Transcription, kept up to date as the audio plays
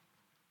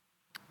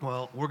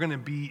Well, we're going to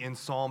be in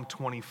Psalm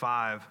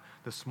 25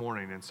 this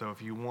morning, and so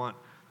if you want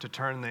to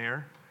turn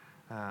there,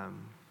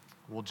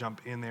 we'll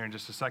jump in there in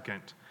just a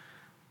second.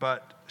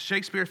 But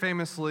Shakespeare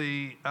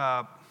famously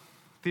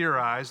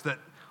theorized that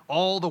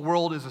all the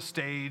world is a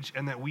stage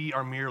and that we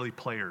are merely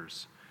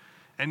players.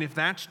 And if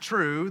that's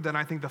true, then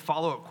I think the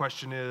follow-up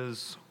question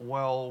is,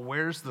 well,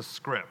 where's the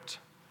script?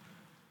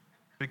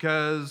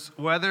 Because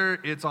whether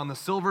it's on the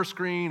silver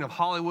screen of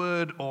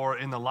Hollywood or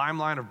in the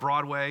limelight of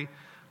Broadway,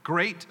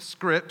 great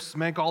scripts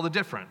make all the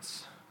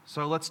difference.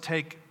 So let's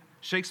take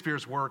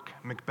Shakespeare's work,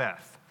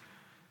 Macbeth.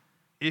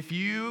 If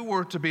you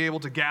were to be able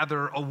to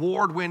gather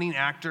award-winning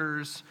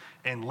actors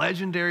and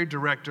legendary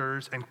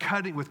directors and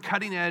with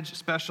cutting-edge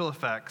special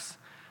effects,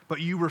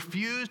 but you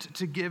refused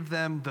to give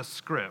them the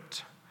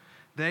script,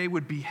 they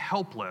would be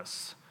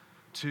helpless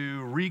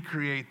to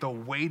recreate the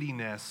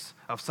weightiness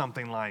of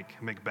something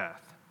like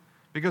Macbeth.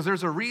 Because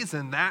there's a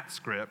reason that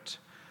script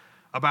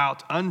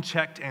about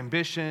unchecked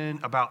ambition,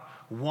 about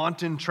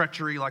wanton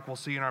treachery like we'll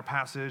see in our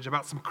passage,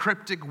 about some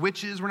cryptic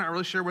witches, we're not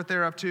really sure what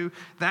they're up to,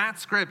 that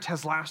script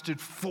has lasted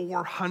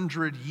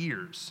 400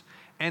 years.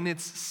 And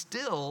it's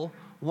still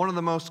one of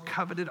the most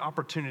coveted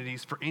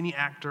opportunities for any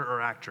actor or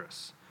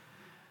actress.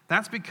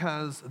 That's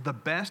because the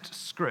best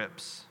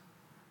scripts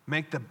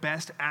make the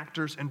best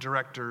actors and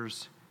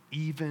directors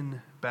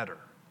even better.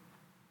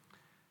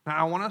 Now,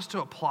 I want us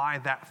to apply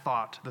that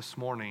thought this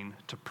morning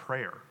to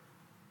prayer.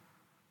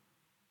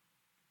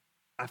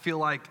 I feel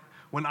like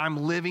when I'm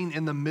living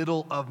in the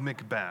middle of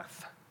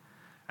Macbeth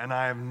and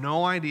I have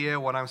no idea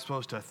what I'm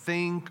supposed to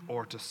think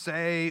or to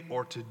say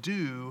or to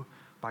do,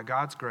 by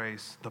God's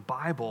grace, the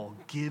Bible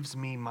gives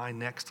me my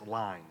next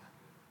line.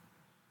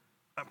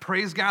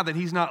 Praise God that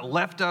He's not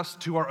left us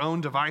to our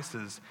own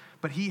devices,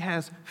 but He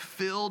has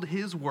filled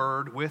His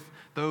word with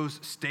those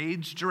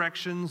stage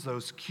directions,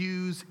 those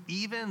cues,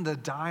 even the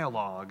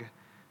dialogue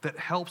that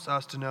helps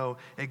us to know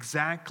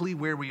exactly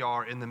where we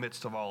are in the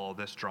midst of all of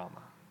this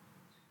drama.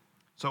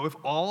 So if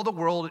all the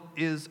world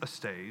is a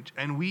stage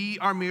and we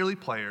are merely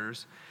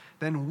players,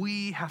 then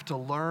we have to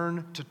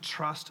learn to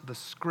trust the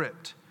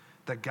script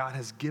that God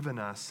has given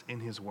us in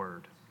His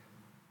word.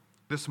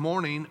 This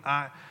morning,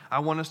 I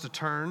want us to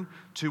turn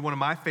to one of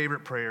my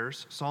favorite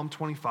prayers, Psalm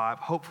 25.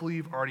 Hopefully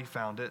you've already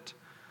found it.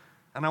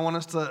 And I want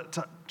us to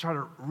try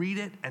to read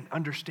it and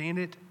understand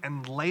it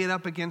and lay it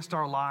up against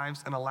our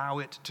lives and allow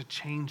it to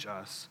change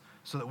us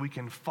so that we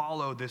can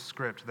follow this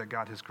script that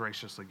God has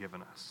graciously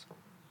given us.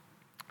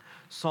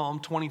 Psalm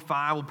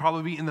 25 will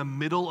probably be in the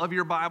middle of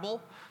your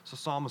Bible. So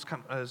Psalm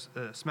is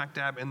smack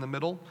dab in the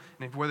middle.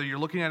 And whether you're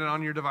looking at it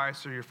on your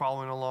device or you're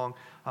following along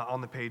on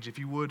the page, if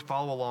you would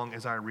follow along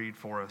as I read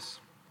for us.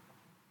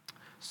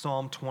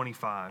 Psalm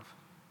 25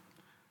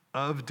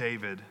 of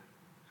David.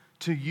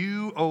 To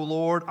you, O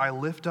Lord, I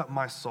lift up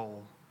my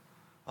soul.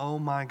 O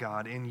my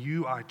God, in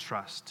you I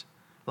trust.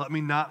 Let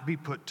me not be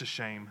put to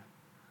shame.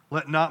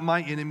 Let not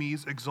my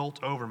enemies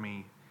exult over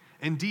me.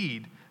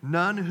 Indeed,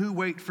 none who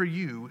wait for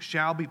you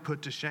shall be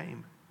put to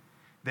shame.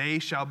 They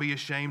shall be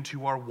ashamed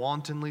who are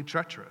wantonly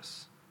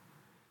treacherous.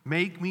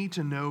 Make me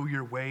to know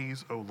your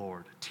ways, O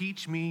Lord.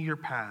 Teach me your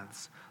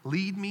paths.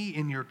 Lead me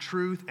in your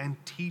truth and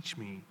teach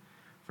me.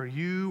 For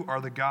you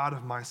are the God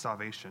of my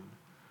salvation.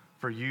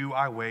 For you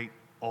I wait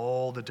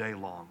all the day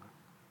long.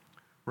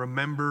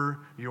 Remember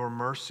your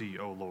mercy,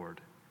 O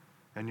Lord,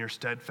 and your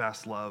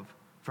steadfast love,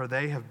 for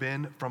they have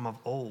been from of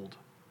old.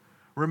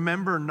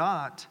 Remember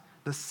not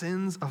the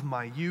sins of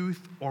my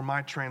youth or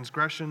my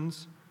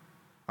transgressions.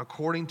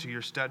 According to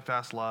your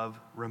steadfast love,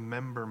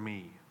 remember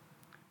me,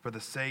 for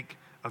the sake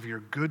of your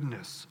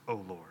goodness, O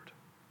Lord.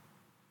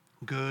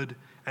 Good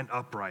and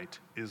upright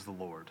is the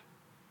Lord.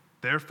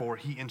 Therefore,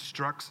 he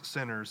instructs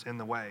sinners in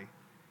the way.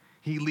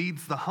 He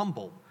leads the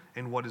humble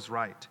in what is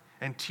right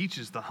and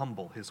teaches the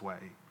humble his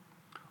way.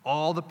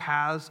 All the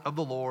paths of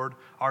the Lord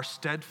are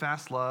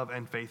steadfast love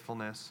and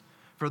faithfulness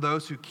for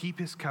those who keep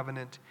his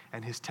covenant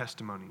and his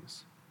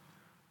testimonies.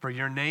 For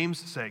your name's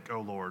sake,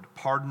 O Lord,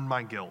 pardon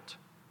my guilt,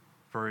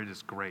 for it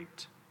is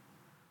great.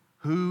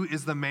 Who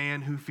is the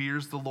man who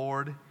fears the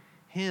Lord?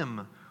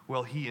 Him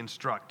will he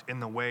instruct in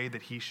the way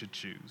that he should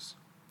choose.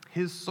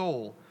 His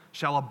soul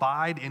shall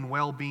abide in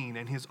well-being,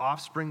 and his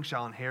offspring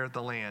shall inherit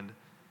the land.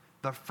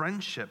 The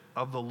friendship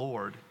of the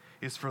Lord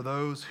is for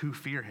those who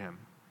fear him,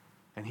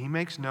 and he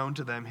makes known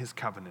to them his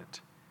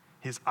covenant.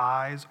 His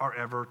eyes are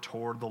ever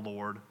toward the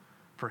Lord,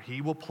 for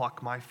he will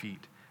pluck my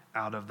feet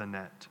out of the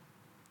net.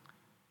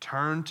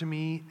 Turn to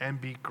me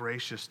and be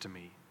gracious to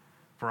me,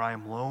 for I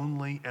am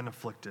lonely and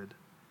afflicted.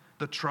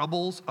 The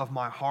troubles of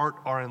my heart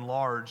are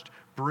enlarged.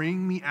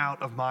 Bring me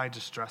out of my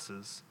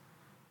distresses.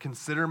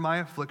 Consider my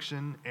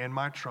affliction and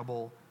my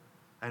trouble,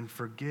 and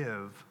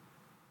forgive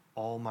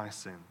all my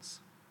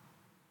sins.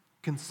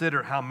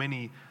 Consider how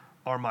many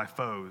are my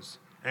foes,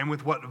 and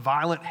with what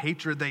violent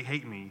hatred they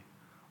hate me.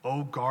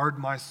 O guard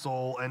my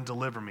soul and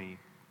deliver me.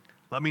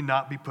 Let me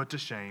not be put to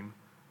shame,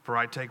 for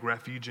I take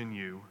refuge in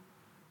you.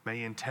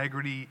 May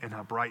integrity and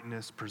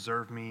uprightness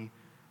preserve me,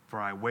 for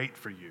I wait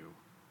for you.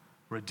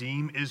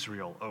 Redeem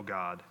Israel, O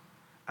God,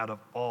 out of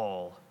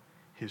all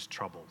his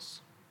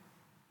troubles.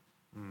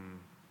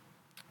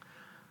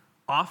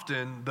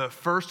 Often, the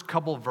first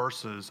couple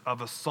verses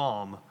of a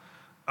psalm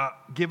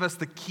give us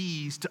the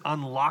keys to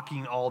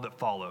unlocking all that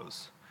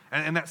follows.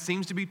 And that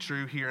seems to be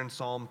true here in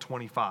Psalm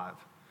 25.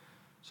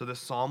 So this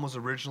psalm was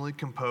originally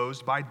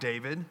composed by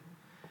David.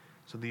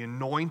 So the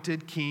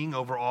anointed king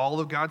over all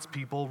of God's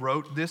people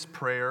wrote this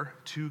prayer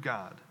to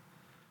God.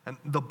 And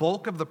the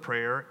bulk of the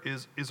prayer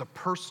is a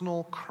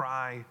personal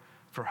cry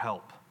for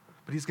help.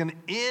 But he's going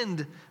to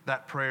end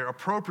that prayer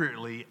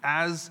appropriately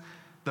as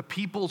the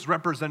people's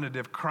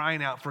representative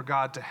crying out for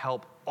God to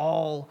help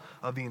all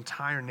of the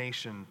entire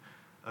nation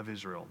of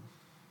Israel.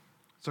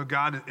 So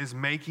David is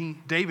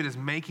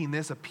making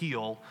this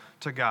appeal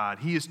to God.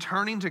 He is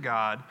turning to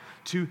God,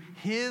 to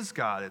his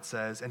God, it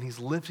says, and he's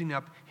lifting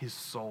up his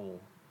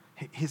soul,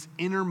 his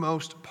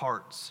innermost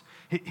parts,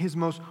 his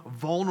most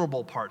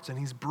vulnerable parts, and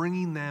he's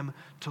bringing them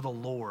to the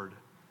Lord,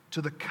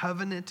 to the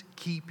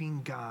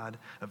covenant-keeping God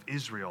of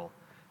Israel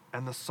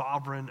and the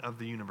sovereign of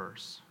the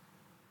universe.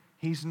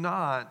 He's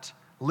not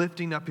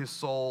lifting up his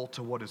soul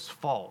to what is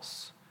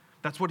false.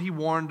 That's what he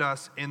warned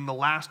us in the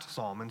last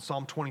psalm, in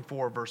Psalm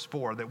 24, verse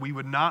 4, that we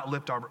would not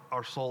lift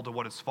our soul to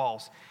what is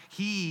false.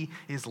 He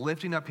is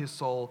lifting up his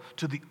soul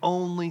to the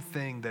only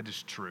thing that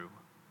is true,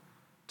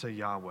 to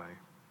Yahweh.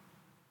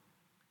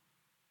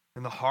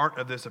 And the heart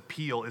of this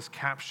appeal is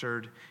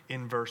captured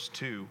in verse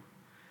 2.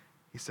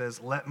 He says,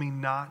 "Let me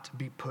not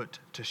be put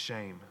to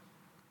shame."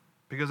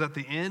 Because at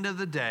the end of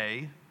the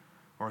day,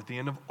 or at the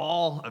end of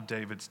all of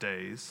David's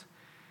days,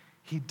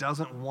 he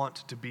doesn't want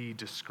to be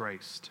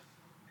disgraced.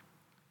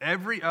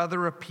 Every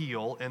other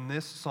appeal in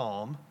this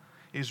psalm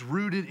is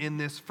rooted in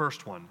this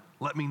first one.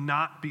 Let me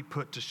not be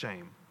put to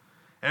shame.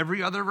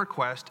 Every other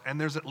request, and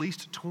there's at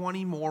least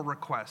 20 more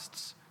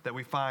requests that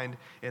we find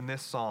in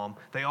this psalm,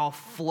 they all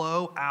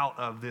flow out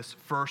of this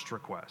first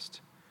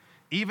request.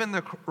 Even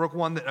the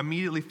one that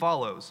immediately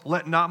follows,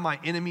 let not my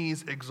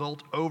enemies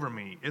exult over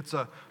me. It's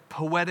a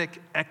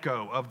poetic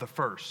echo of the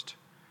first.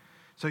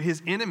 So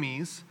his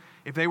enemies,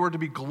 if they were to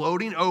be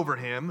gloating over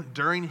him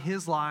during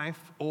his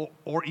life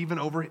or even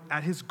over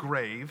at his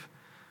grave,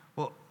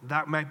 well,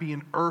 that might be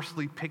an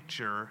earthly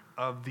picture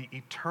of the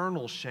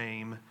eternal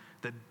shame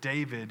that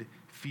David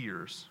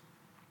fears.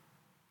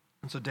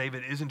 And so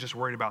David isn't just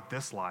worried about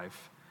this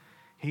life.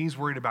 He's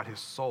worried about his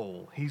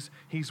soul.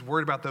 He's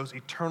worried about those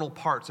eternal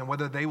parts and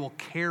whether they will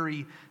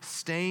carry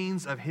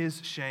stains of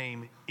his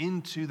shame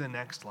into the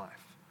next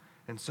life.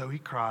 And so he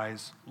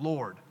cries,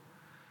 Lord,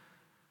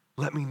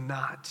 let me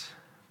not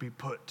be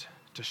put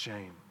to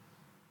shame.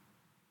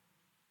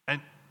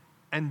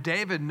 And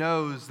David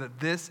knows that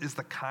this is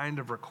the kind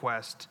of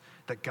request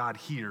that God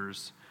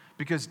hears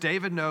because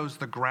David knows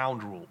the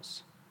ground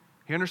rules.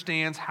 He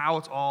understands how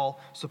it's all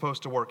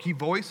supposed to work. He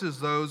voices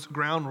those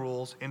ground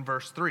rules in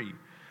verse 3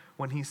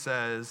 when he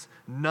says,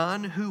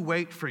 "None who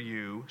wait for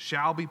you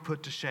shall be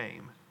put to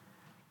shame.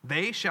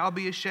 They shall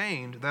be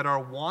ashamed that are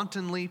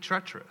wantonly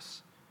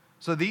treacherous."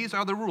 So these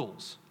are the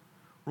rules.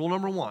 Rule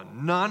number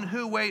 1, none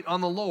who wait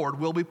on the Lord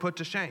will be put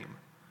to shame.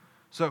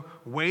 So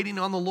waiting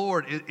on the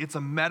Lord, it's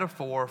a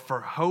metaphor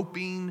for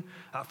hoping,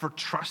 for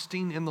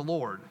trusting in the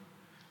Lord.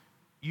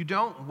 You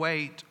don't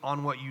wait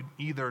on what you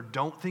either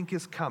don't think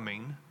is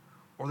coming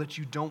or that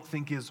you don't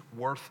think is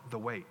worth the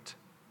wait.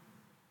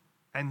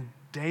 And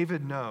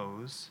David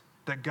knows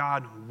that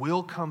God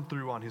will come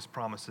through on his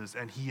promises,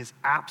 and he is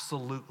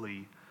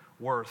absolutely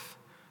worth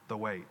the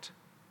wait.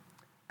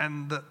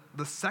 And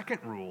the second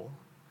rule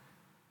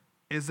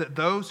is that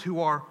those who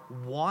are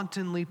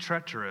wantonly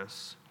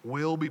treacherous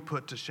will be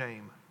put to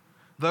shame.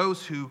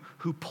 Those who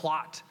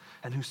plot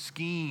and who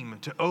scheme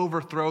to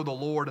overthrow the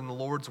Lord and the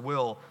Lord's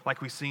will,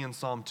 like we see in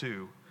Psalm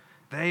 2,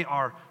 they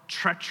are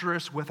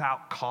treacherous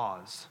without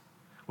cause,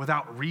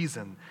 without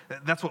reason.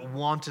 That's what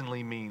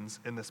wantonly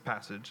means in this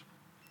passage.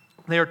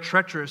 They are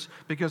treacherous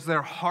because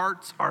their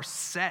hearts are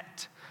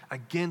set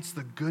against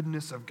the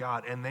goodness of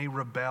God, and they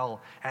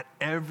rebel at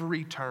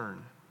every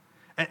turn.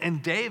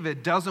 And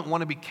David doesn't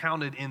want to be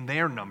counted in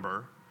their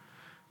number.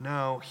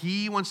 No,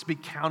 he wants to be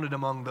counted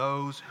among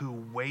those who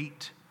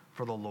wait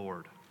for the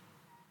Lord.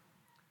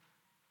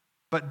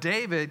 But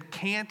David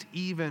can't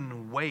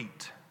even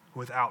wait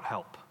without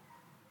help.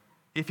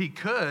 If he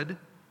could,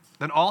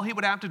 then all he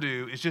would have to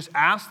do is just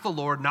ask the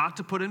Lord not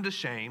to put him to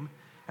shame,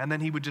 and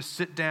then he would just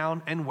sit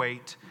down and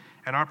wait,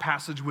 and our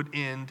passage would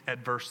end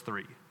at verse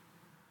 3.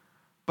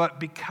 But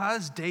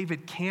because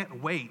David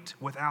can't wait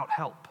without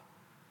help,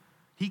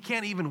 he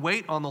can't even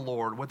wait on the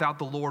Lord without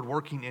the Lord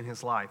working in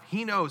his life.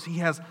 He knows he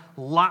has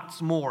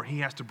lots more he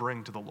has to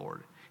bring to the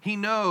Lord. He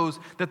knows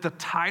that the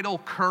tidal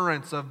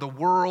currents of the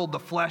world, the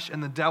flesh,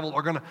 and the devil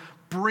are going to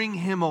bring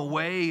him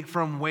away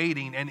from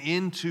waiting and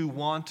into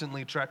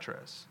wantonly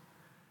treacherous.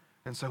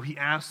 And so he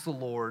asks the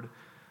Lord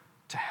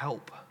to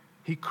help.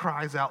 He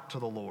cries out to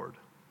the Lord.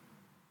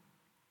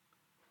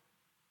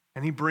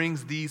 And he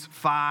brings these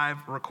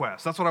 5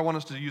 requests. That's what I want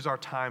us to use our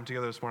time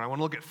together this morning. I want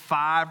to look at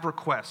 5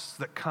 requests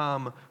that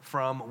come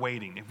from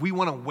waiting. If we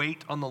want to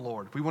wait on the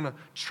Lord, if we want to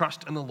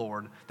trust in the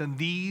Lord, then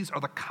these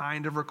are the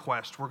kind of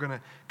requests we're going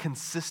to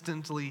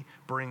consistently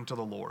bring to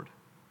the Lord.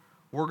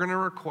 we're going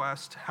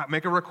to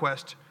make a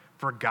request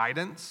for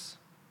guidance,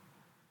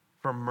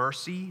 for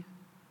mercy,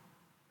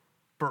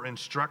 for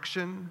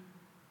instruction,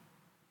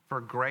 for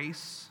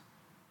grace,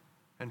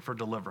 and for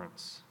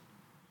deliverance.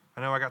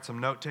 I know I got some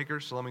note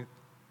takers, so let me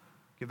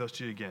give those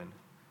to you again.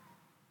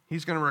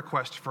 He's going to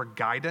request for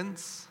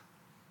guidance,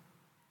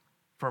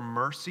 for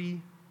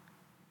mercy,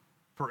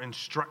 for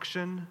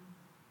instruction,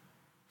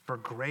 for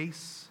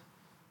grace,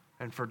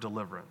 and for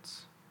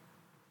deliverance.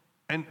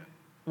 And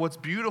what's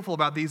beautiful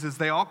about these is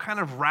they all kind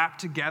of wrap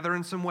together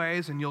in some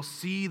ways, and you'll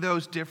see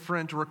those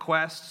different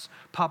requests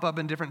pop up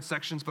in different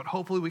sections, but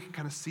hopefully we can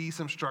kind of see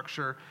some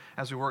structure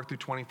as we work through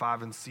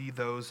 25 and see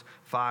those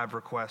 5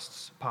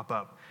 requests pop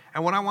up.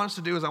 And what I want us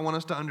to do is I want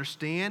us to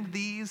understand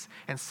these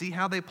and see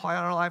how they apply in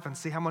our life and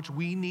see how much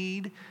we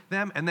need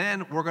them, and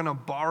then we're going to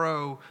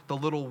borrow the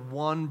little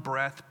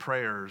one-breath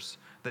prayers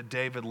that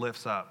David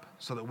lifts up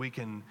so that we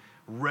can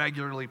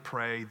regularly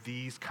pray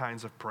these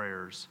kinds of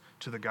prayers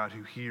to the God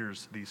who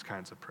hears these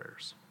kinds of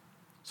prayers.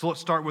 So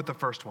let's start with the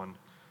first one,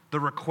 the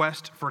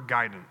request for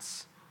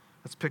guidance.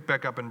 Let's pick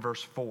back up in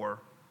verse 4.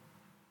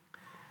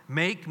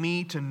 Make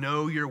me to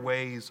know your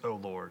ways, O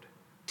Lord.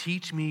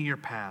 Teach me your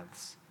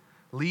paths.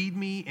 Lead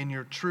me in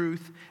your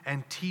truth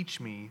and teach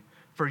me,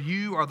 for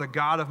you are the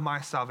God of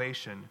my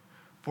salvation.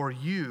 For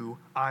you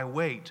I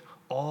wait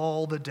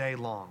all the day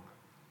long.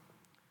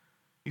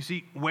 You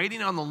see,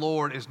 waiting on the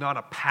Lord is not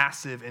a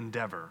passive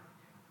endeavor.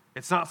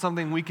 It's not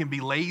something we can be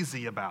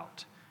lazy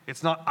about.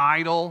 It's not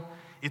idle,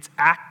 it's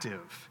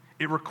active.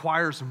 It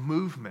requires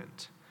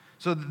movement.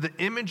 So the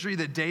imagery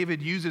that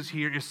David uses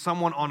here is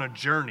someone on a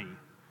journey.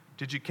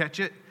 Did you catch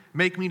it?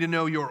 Make me to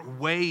know your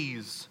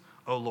ways,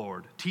 O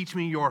Lord. Teach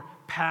me your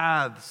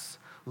paths.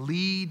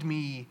 Lead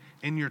me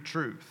in your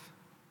truth.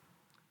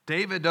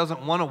 David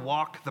doesn't want to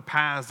walk the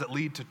paths that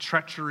lead to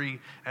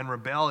treachery and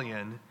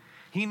rebellion.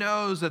 He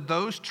knows that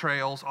those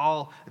trails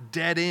all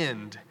dead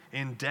end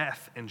in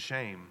death and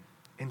shame.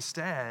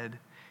 Instead,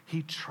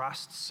 he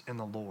trusts in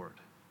the Lord.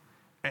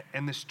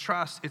 And this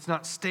trust, it's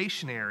not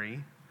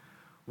stationary.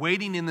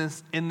 Waiting in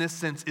this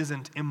sense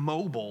isn't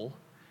immobile.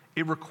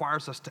 It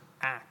requires us to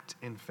act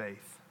in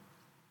faith.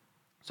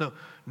 So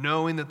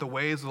knowing that the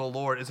ways of the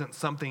Lord isn't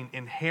something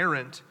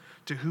inherent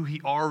to who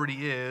he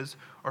already is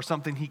or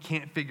something he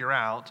can't figure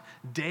out,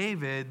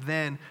 David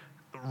then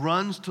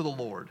runs to the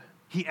Lord.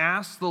 He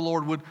asks the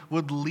Lord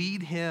would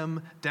lead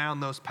him down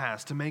those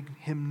paths, to make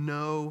him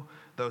know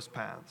those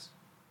paths.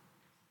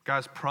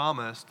 God's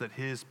promised that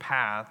his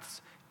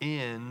paths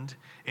end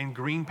in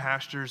green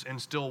pastures and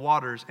still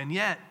waters, and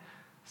yet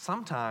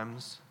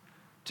sometimes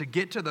to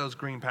get to those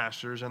green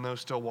pastures and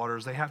those still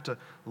waters, they have to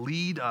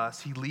lead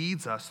us. He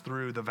leads us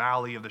through the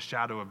valley of the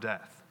shadow of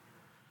death.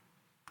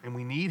 And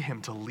we need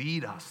him to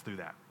lead us through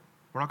that.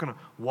 We're not going to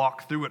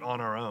walk through it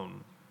on our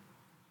own.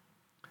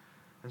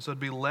 And so to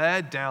be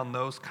led down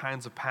those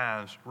kinds of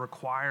paths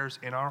requires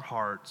in our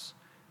hearts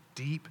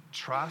deep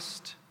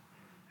trust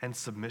and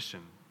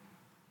submission.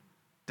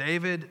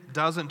 David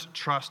doesn't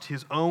trust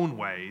his own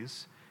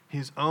ways,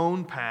 his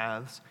own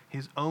paths,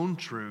 his own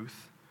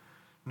truth.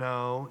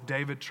 No,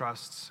 David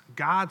trusts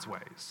God's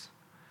ways,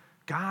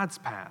 God's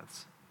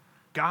paths,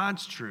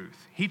 God's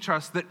truth. He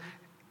trusts that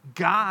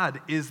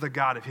God is the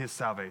God of his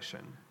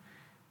salvation.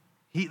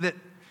 That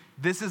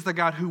this is the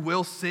God who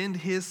will send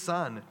his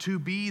Son to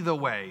be the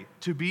way,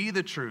 to be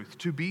the truth,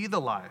 to be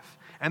the life,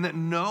 and that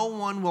no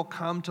one will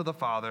come to the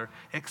Father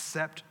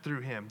except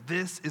through him.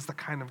 This is the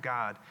kind of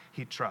God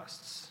he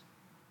trusts.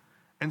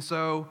 And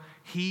so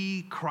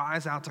he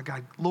cries out to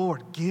God,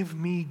 Lord, give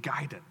me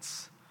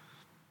guidance.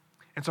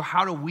 And so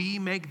how do we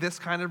make this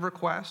kind of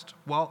request?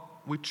 Well,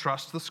 we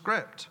trust the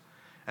script.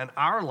 And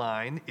our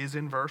line is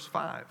in verse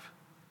 5.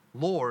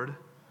 Lord,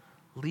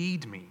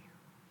 lead me.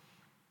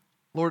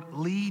 Lord,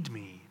 lead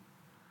me.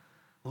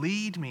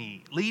 Lead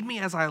me. Lead me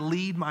as I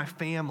lead my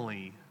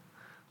family.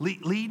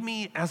 Lead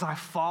me as I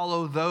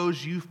follow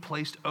those you've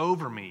placed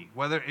over me,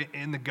 whether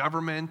in the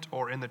government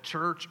or in the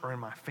church or in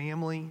my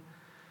family.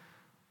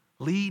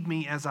 Lead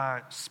me as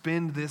I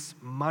spend this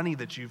money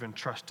that you've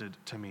entrusted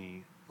to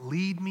me.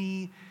 Lead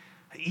me,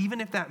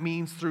 even if that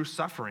means through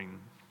suffering,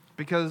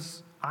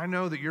 because I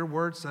know that your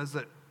word says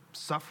that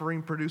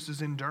suffering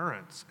produces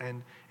endurance,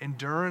 and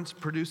endurance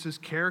produces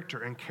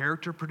character, and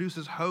character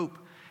produces hope,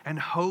 and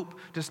hope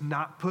does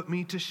not put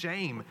me to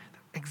shame.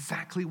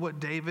 Exactly what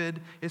David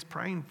is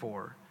praying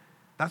for.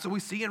 That's what we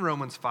see in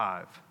Romans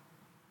 5.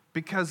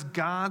 Because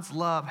God's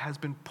love has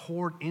been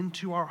poured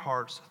into our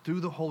hearts through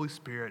the Holy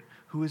Spirit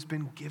who has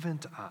been given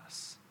to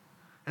us.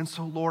 And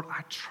so, Lord,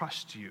 I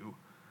trust you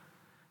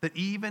that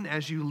even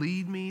as you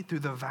lead me through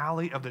the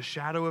valley of the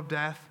shadow of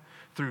death,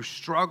 through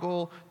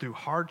struggle, through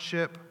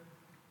hardship,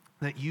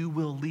 that you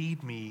will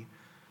lead me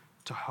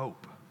to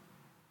hope.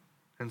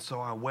 And so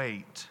I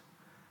wait,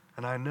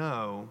 and I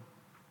know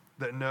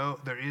that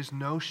there is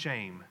no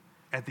shame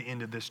at the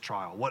end of this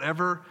trial,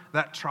 whatever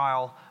that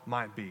trial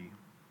might be.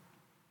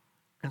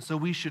 And so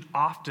we should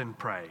often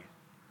pray,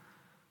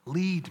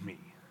 lead me.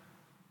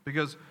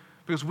 Because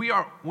we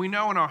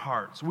know in our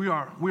hearts, we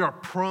are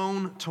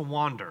prone to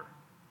wander.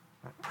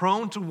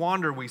 Prone to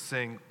wander, we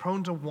sing.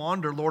 Prone to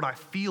wander, Lord, I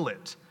feel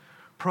it.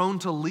 Prone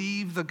to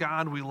leave the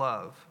God we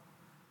love.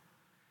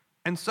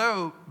 And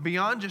so,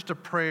 beyond just a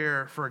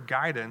prayer for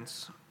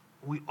guidance,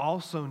 we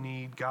also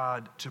need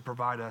God to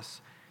provide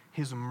us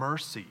his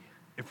mercy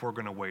if we're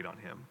going to wait on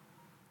him.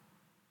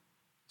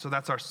 So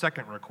that's our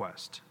second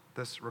request,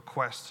 this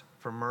request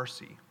for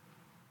mercy.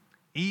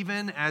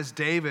 Even as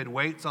David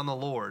waits on the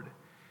Lord,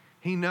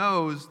 he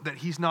knows that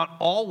he's not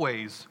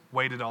always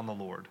waited on the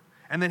Lord,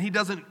 and that he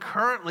doesn't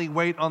currently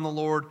wait on the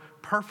Lord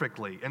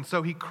perfectly. And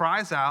so he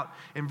cries out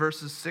in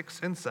verses 6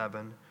 and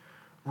 7,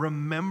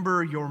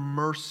 "Remember your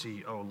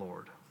mercy, O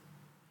Lord,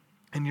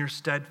 and your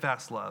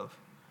steadfast love,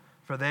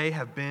 for they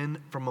have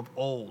been from of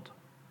old.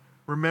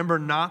 Remember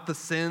not the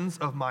sins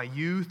of my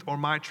youth or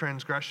my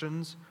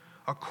transgressions.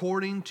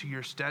 According to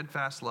your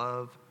steadfast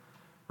love,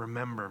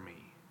 remember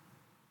me,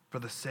 for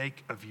the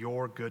sake of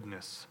your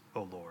goodness,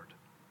 O Lord."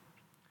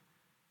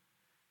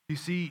 You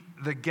see,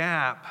 the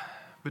gap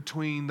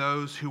between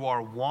those who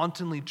are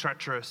wantonly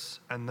treacherous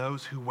and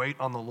those who wait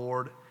on the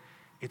Lord,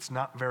 it's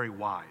not very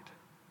wide.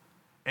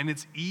 And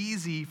it's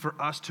easy for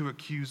us to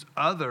accuse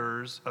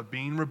others of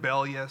being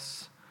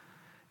rebellious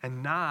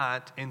and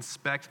not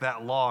inspect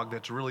that log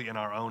that's really in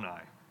our own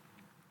eye.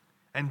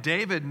 And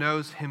David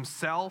knows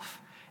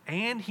himself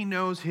and he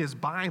knows his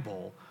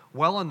Bible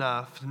well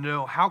enough to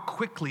know how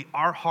quickly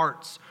our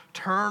hearts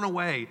turn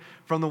away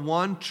from the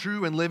one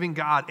true and living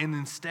God and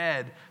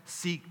instead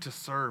seek to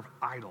serve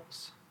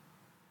idols.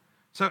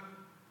 So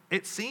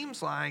it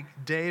seems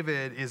like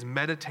David is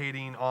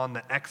meditating on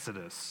the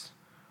Exodus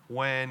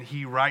when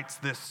he writes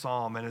this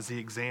psalm and as he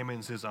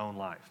examines his own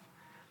life.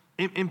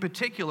 In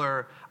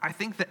particular, I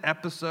think the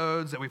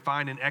episodes that we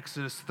find in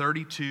Exodus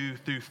 32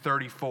 through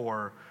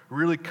 34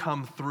 really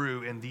come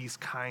through in these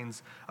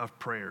kinds of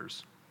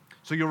prayers.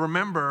 So you'll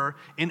remember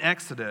in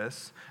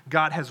Exodus,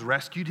 God has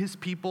rescued his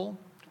people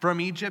from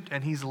Egypt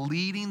and he's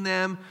leading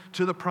them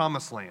to the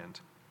promised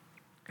land.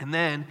 And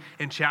then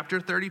in chapter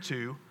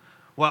 32,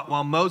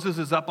 while Moses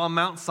is up on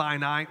Mount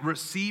Sinai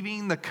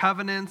receiving the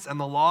covenants and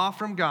the law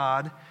from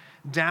God,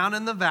 down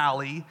in the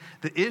valley,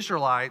 the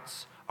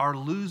Israelites are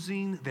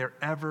losing their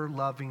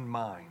ever-loving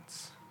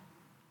minds.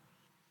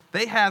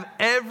 They have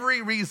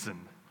every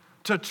reason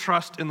to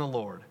trust in the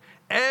Lord,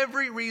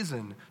 every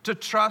reason to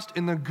trust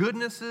in the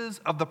goodnesses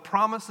of the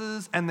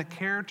promises and the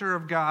character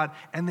of God,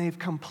 and they've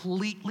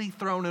completely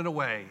thrown it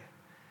away.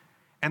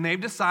 And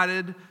they've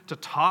decided to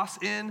toss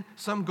in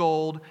some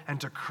gold and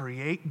to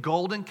create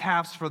golden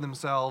calves for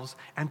themselves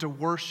and to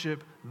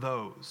worship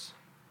those.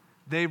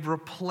 They've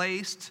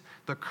replaced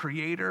the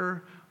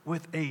Creator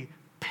with a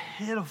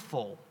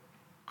pitiful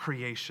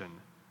creation.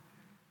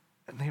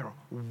 And they are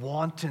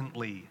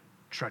wantonly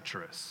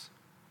treacherous.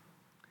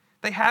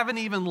 They haven't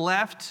even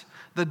left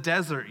the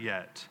desert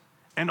yet,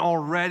 and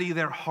already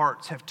their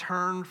hearts have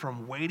turned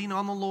from waiting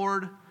on the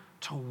Lord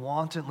to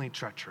wantonly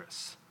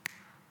treacherous,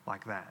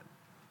 like that.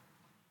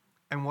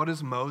 And what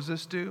does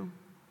Moses do?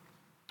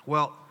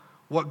 Well,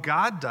 what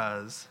God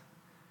does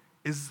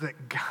is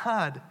that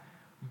God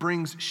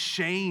brings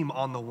shame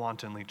on the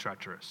wantonly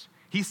treacherous.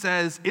 He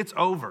says, "It's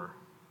over.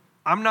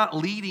 I'm not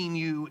leading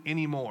you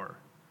anymore.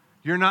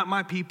 You're not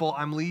my people.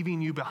 I'm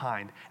leaving you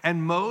behind."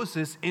 And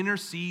Moses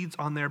intercedes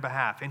on their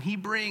behalf. And he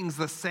brings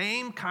the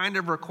same kind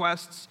of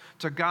requests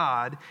to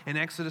God in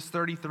Exodus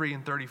 33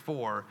 and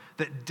 34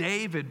 that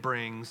David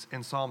brings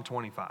in Psalm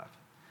 25.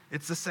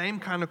 It's the same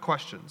kind of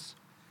questions.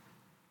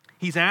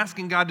 He's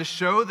asking God to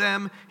show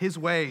them his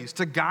ways,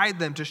 to guide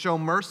them, to show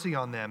mercy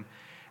on them.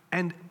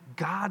 And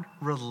God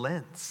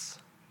relents.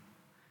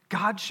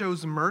 God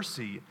shows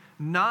mercy,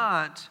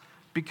 not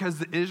because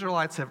the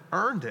Israelites have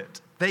earned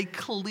it. They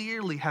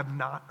clearly have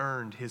not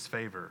earned his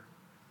favor,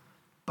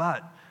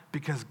 but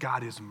because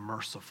God is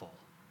merciful.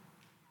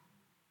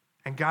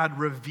 And God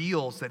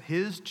reveals that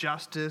his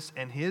justice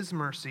and his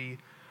mercy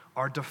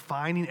are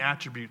defining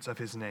attributes of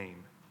his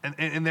name,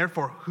 and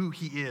therefore who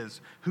he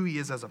is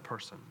as a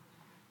person.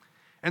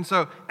 And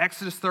so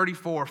Exodus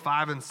 34,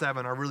 5 and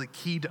 7 are really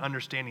key to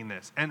understanding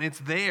this. And it's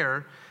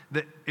there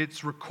that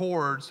it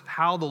records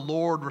how the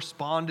Lord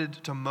responded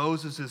to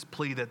Moses'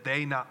 plea that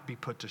they not be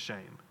put to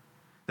shame,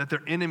 that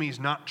their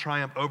enemies not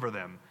triumph over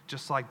them,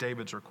 just like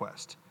David's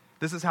request.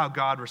 This is how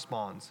God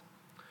responds.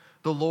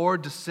 "The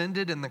Lord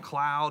descended in the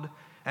cloud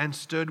and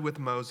stood with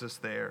Moses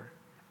there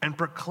and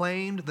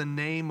proclaimed the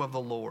name of the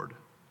Lord.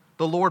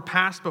 The Lord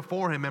passed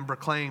before him and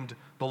proclaimed,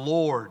 'The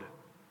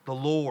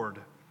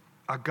Lord,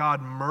 a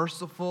God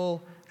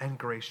merciful and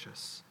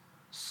gracious,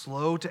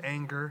 slow to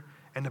anger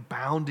and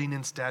abounding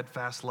in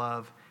steadfast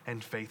love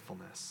and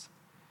faithfulness,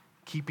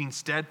 keeping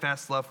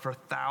steadfast love for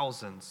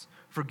thousands,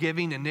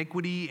 forgiving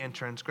iniquity and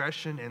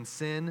transgression and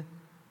sin,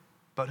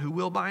 but who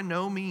will by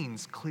no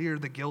means clear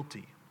the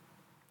guilty,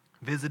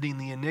 visiting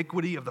the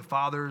iniquity of the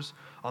fathers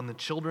on the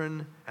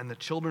children and the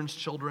children's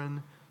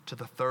children to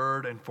the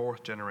third and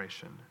fourth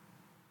generation.'"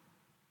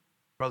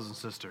 Brothers and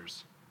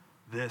sisters,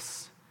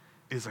 this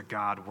is a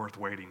God worth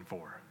waiting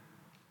for.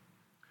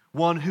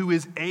 One who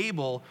is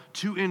able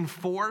to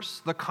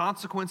enforce the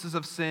consequences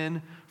of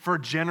sin for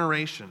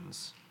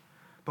generations,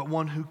 but but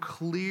one who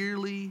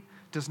clearly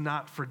does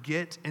not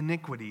forget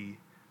iniquity,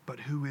 but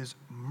who is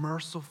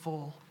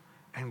merciful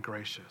and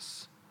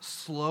gracious,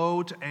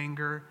 slow to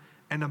anger,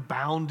 and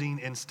abounding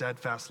in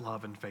steadfast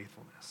love and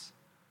faithfulness.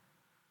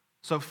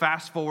 So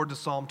fast forward to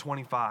Psalm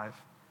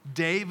 25.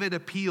 David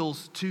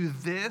appeals to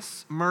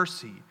this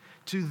mercy,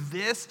 to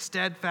this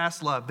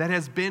steadfast love that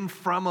has been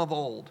from of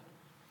old.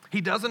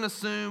 He doesn't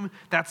assume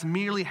that's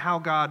merely how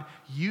God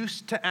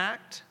used to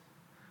act,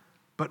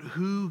 but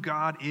who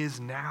God is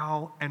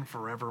now and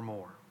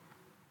forevermore.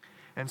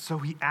 And so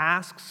he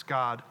asks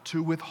God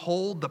to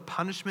withhold the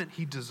punishment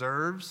he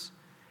deserves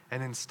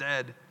and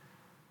instead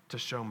to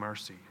show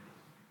mercy.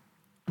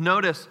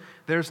 Notice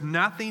there's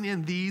nothing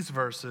in these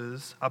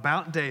verses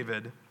about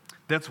David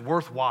that's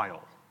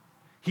worthwhile.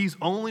 He's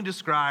only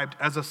described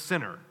as a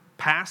sinner,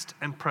 past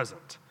and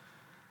present.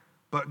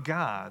 But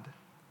God,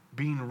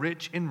 being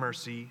rich in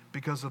mercy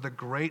because of the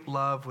great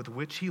love with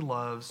which he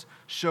loves,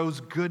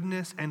 shows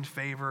goodness and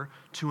favor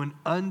to an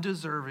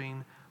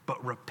undeserving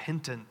but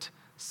repentant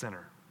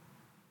sinner.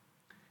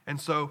 And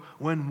so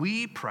when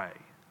we pray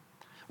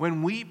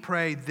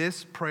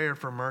this prayer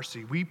for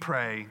mercy, we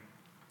pray,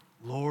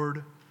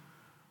 Lord,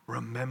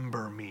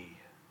 remember me.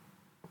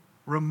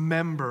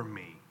 Remember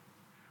me.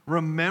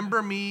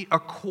 Remember me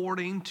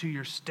according to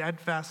your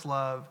steadfast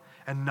love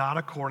and not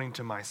according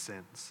to my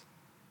sins.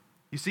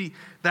 You see,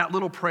 that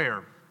little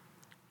prayer,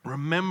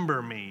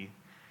 remember me,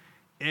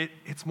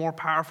 it's more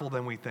powerful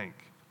than we think.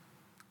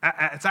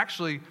 It's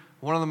actually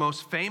one of the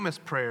most famous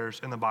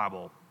prayers in the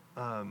Bible.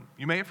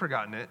 You may have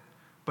forgotten it,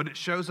 but it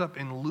shows up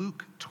in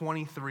Luke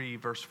 23,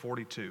 verse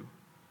 42.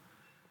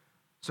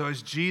 So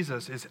as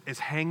Jesus is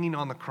hanging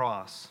on the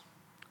cross,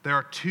 there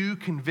are two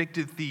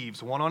convicted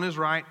thieves, one on his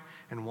right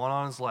and one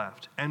on his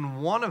left.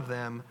 And one of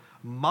them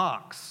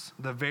mocks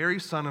the very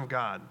Son of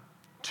God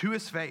to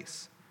his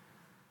face.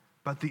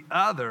 But the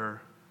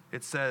other,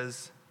 it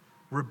says,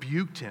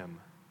 rebuked him,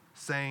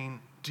 saying,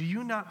 do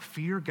you not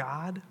fear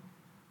God,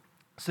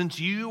 since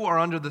you are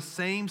under the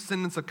same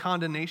sentence of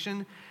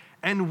condemnation?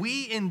 And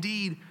we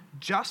indeed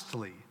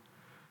justly,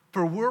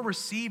 for we're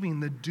receiving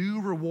the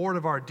due reward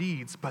of our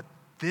deeds, but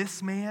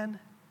this man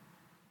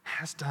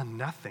has done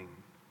nothing.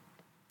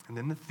 And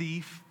then the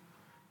thief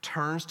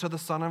turns to the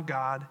Son of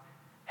God,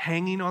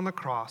 hanging on the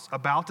cross,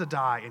 about to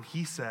die, and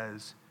he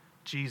says,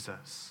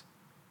 Jesus,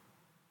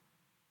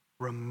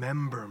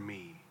 remember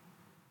me.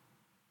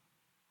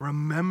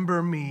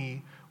 Remember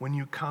me when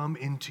you come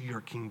into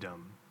your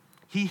kingdom.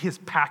 He is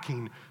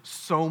packing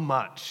so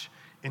much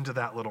into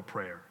that little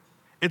prayer.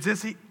 It's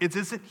as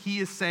if he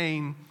is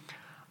saying,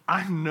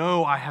 I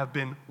know I have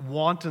been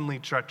wantonly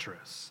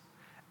treacherous,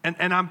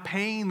 and I'm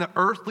paying the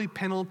earthly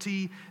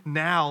penalty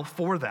now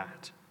for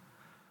that.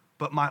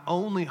 But my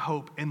only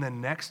hope in the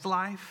next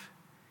life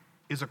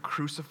is a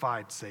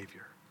crucified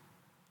Savior.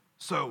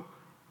 So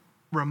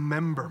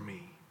remember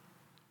me.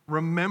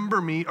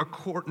 Remember me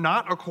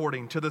not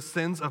according to the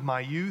sins of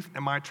my youth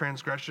and my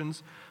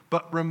transgressions,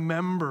 but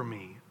remember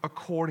me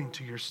according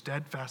to your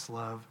steadfast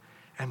love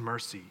and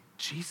mercy.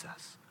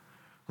 Jesus,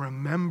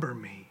 remember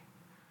me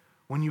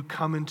when you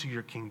come into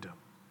your kingdom.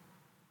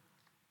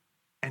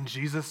 And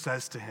Jesus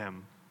says to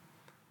him,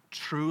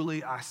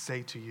 truly I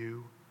say to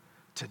you,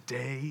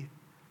 today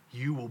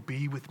you will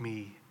be with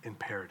me in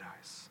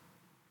paradise.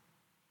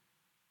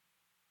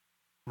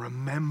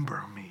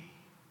 Remember me.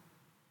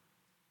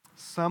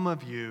 Some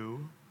of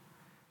you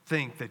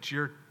think that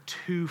you're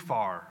too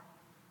far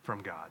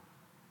from God,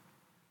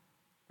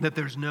 that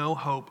there's no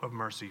hope of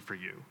mercy for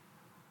you,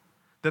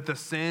 that the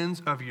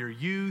sins of your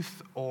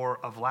youth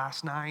or of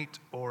last night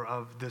or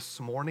of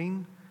this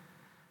morning,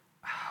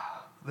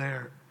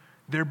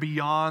 they're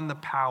beyond the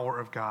power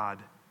of God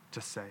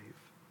to save.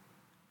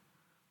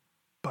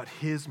 But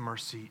his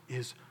mercy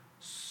is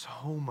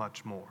so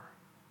much more.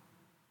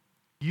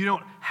 You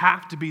don't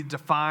have to be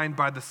defined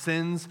by the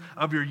sins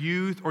of your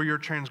youth or your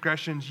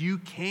transgressions. You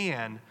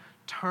can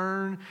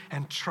turn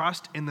and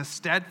trust in the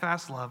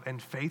steadfast love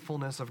and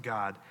faithfulness of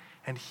God,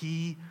 and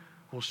he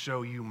will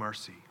show you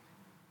mercy.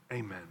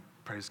 Amen.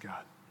 Praise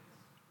God.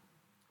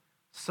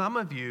 Some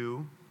of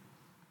you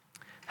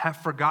have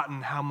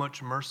forgotten how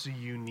much mercy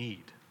you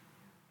need.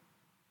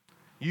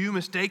 You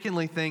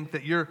mistakenly think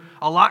that you're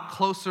a lot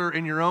closer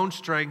in your own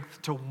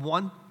strength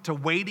to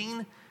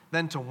waiting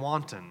than to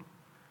wanting.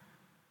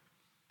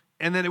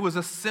 And that it was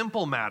a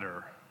simple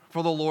matter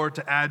for the Lord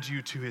to add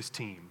you to his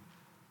team.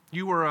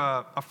 You were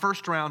a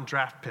first-round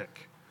draft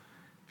pick,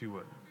 if you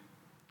would.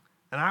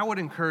 And I would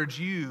encourage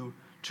you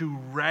to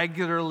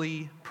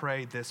regularly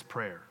pray this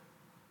prayer.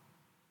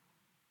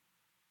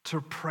 To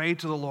pray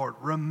to the Lord,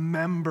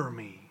 remember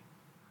me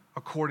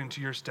according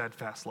to your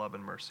steadfast love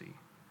and mercy.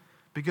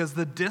 Because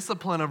the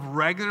discipline of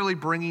regularly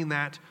bringing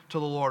that to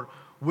the Lord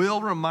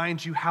will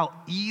remind you how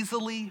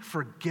easily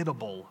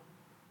forgettable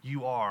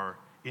you are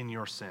in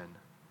your sin.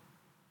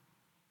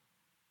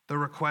 The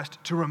request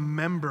to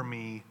remember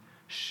me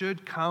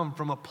should come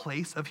from a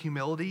place of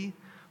humility,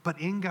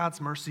 but in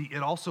God's mercy,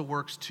 it also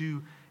works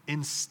to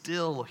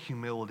instill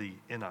humility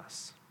in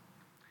us.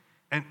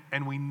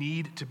 And we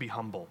need to be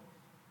humble.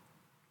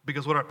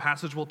 Because what our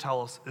passage will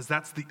tell us is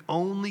that's the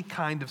only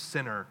kind of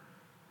sinner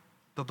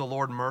that the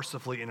Lord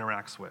mercifully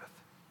interacts with.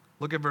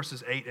 Look at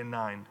verses 8 and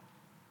 9.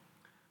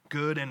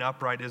 Good and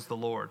upright is the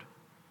Lord.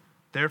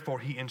 Therefore,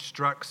 he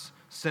instructs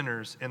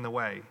sinners in the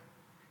way.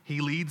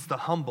 He leads the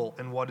humble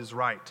in what is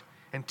right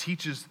and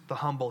teaches the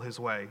humble his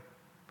way.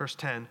 Verse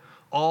 10,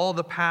 all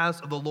the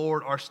paths of the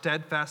Lord are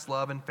steadfast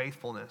love and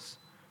faithfulness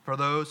for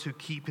those who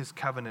keep his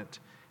covenant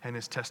and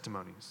his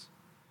testimonies.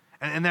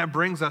 And that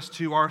brings us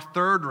to our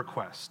third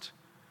request,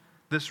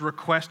 this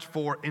request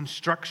for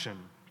instruction.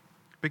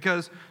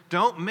 Because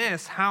don't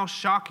miss how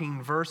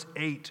shocking verse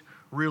 8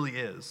 really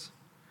is.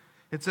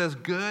 It says,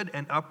 good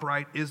and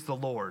upright is the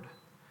Lord.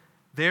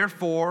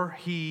 Therefore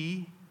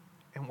he,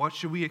 and what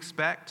should we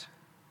expect?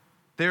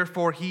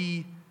 Therefore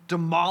he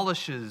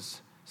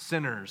demolishes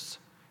sinners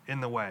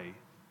in the way.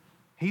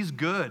 He's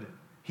good.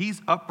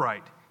 He's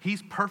upright.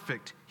 He's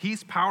perfect.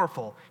 He's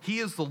powerful. He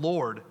is the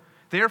Lord.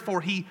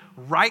 Therefore he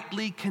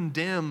rightly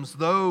condemns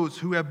those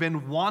who have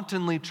been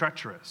wantonly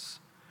treacherous.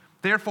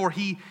 Therefore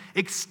he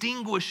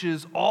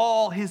extinguishes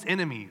all his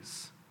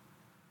enemies.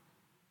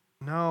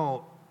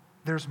 No,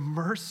 there's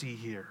mercy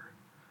here.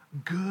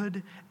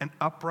 Good and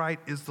upright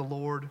is the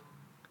Lord.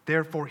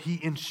 Therefore he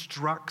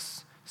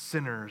instructs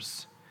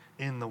sinners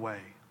in the way.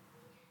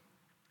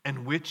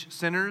 And which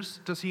sinners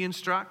does he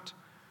instruct?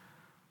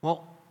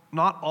 Well,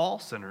 not all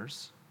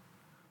sinners,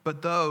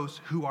 but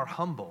those who are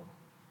humble,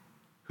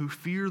 who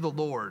fear the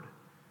Lord,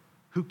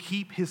 who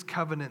keep his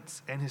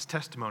covenants and his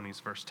testimonies,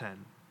 verse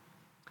 10.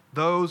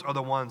 Those are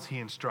the ones he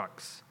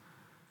instructs.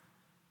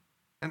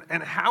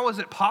 And how is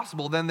it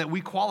possible then that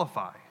we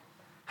qualify?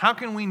 How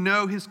can we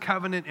know his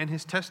covenant and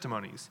his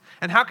testimonies?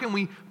 And how can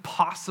we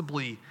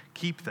possibly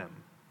keep them?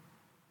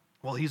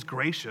 Well, he's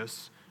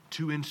gracious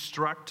to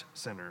instruct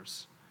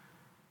sinners.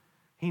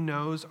 He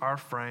knows our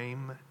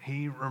frame.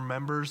 He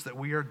remembers that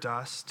we are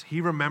dust. He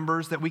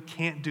remembers that we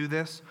can't do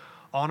this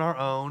on our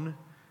own.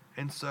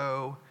 And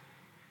so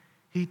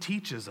he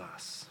teaches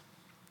us.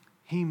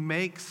 He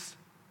makes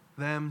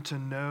them to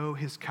know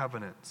his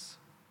covenants.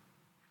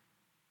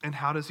 And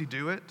how does he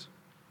do it?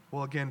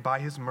 Well, again, by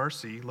his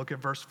mercy. Look at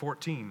verse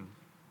 14.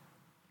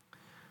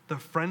 The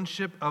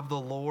friendship of the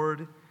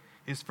Lord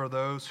is for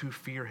those who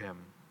fear him,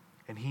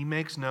 and he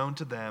makes known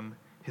to them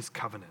his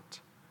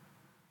covenant.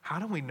 How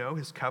do we know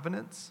his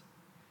covenants?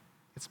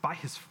 It's by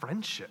his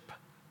friendship.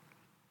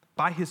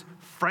 By his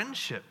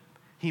friendship,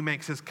 he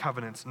makes his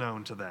covenants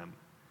known to them.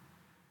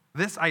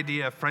 This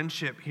idea of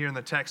friendship here in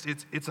the text,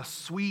 it's a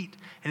sweet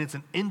and it's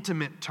an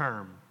intimate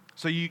term.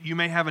 So you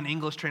may have an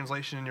English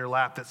translation in your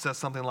lap that says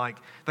something like,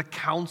 the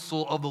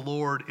counsel of the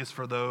Lord is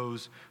for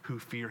those who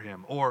fear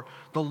him, or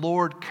the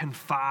Lord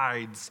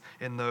confides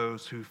in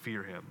those who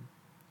fear him.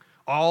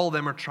 All of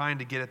them are trying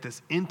to get at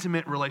this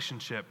intimate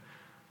relationship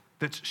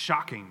that's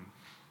shocking.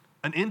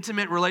 An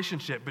intimate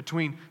relationship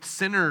between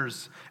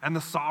sinners and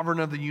the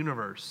sovereign of the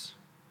universe,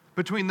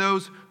 between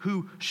those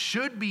who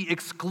should be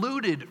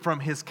excluded from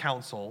his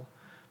counsel,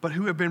 but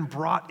who have been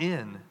brought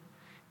in,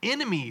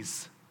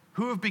 enemies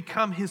who have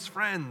become his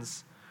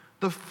friends,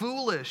 the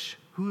foolish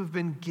who have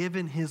been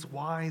given his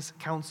wise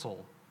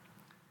counsel.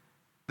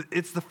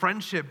 It's the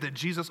friendship that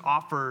Jesus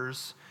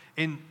offers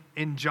in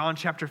John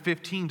chapter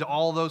 15 to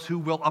all those who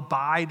will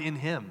abide in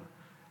him,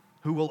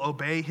 who will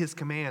obey his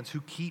commands,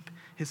 who keep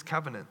his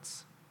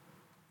covenants.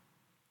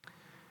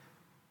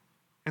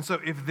 And so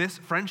if this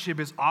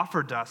friendship is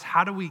offered to us,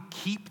 how do we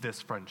keep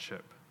this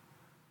friendship?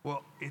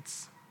 Well,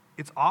 it's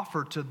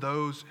offered to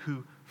those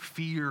who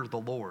fear the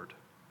Lord.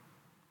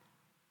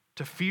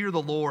 To fear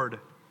the Lord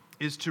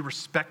is to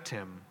respect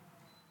him,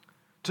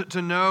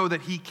 to know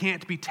that he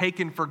can't be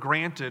taken for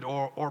granted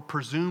or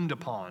presumed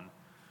upon,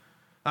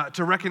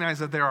 to recognize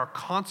that there are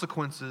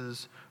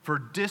consequences for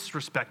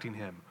disrespecting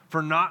him,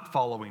 for not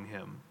following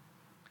him.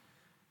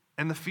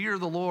 And the fear of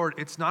the Lord,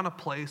 it's not a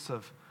place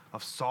of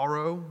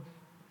sorrow,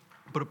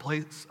 but a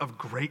place of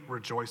great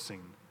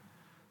rejoicing.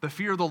 The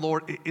fear of the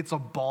Lord, it's a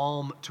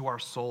balm to our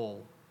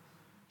soul.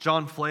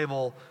 John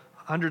Flavel,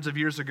 hundreds of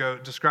years ago,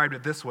 described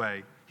it this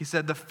way. He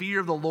said, the fear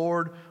of the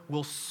Lord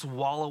will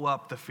swallow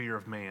up the fear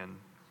of man.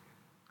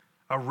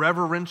 A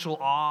reverential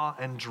awe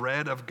and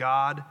dread of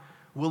God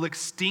will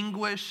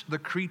extinguish the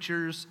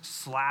creature's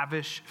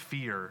slavish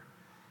fear.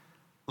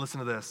 Listen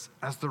to this.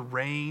 As the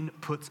rain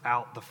puts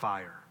out the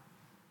fire.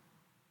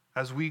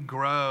 As we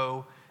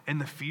grow in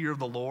the fear of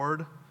the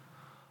Lord,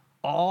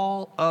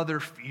 all other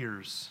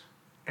fears,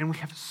 and we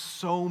have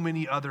so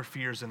many other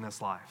fears in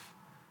this life.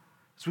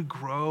 As we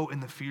grow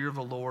in the fear of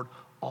the Lord,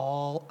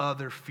 all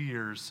other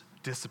fears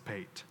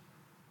dissipate.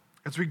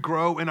 As we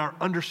grow in our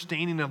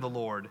understanding of the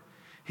Lord,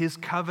 his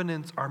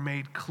covenants are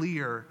made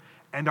clear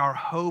and our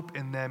hope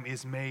in them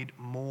is made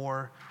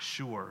more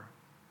sure.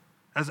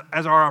 As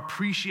our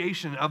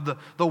appreciation of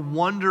the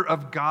wonder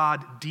of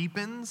God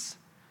deepens,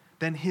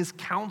 then his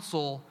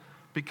counsel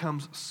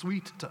becomes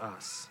sweet to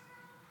us,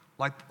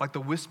 like the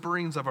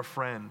whisperings of a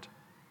friend.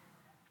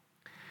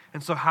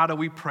 And so how do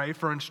we pray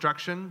for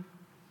instruction?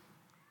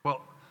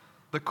 Well,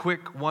 the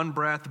quick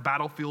one-breath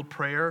battlefield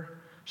prayer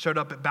showed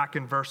up back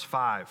in verse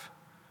 5.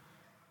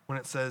 when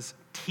it says,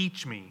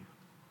 teach me.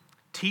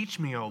 Teach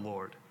me, O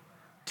Lord.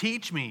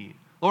 Teach me.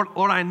 Lord,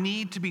 I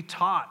need to be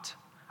taught.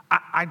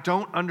 I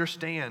don't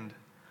understand.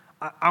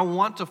 I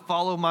want to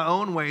follow my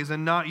own ways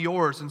and not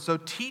yours. And so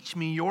teach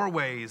me your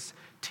ways.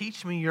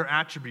 Teach me your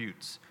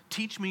attributes.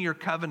 Teach me your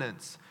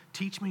covenants.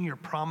 Teach me your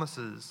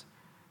promises.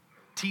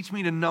 Teach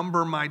me to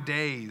number my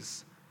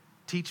days.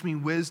 Teach me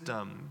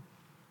wisdom.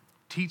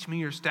 Teach me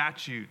your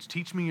statutes.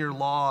 Teach me your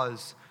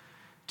laws.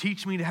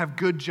 Teach me to have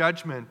good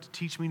judgment.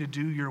 Teach me to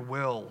do your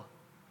will.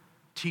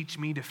 Teach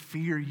me to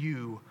fear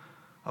you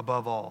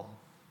above all.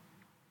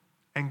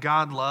 And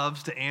God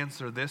loves to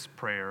answer this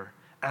prayer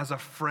as a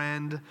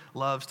friend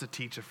loves to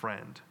teach a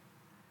friend.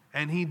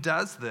 And he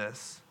does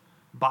this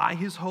by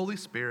his Holy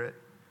Spirit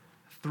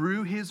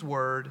through his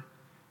word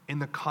in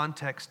the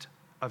context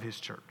of his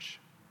church.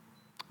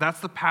 That's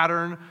the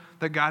pattern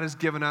that God has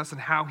given us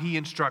and how he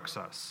instructs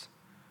us.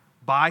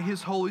 By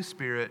his Holy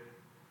Spirit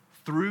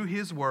through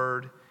his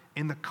word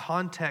in the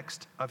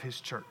context of his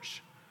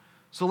church.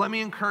 So let me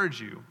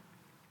encourage you,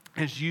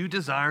 as you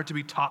desire to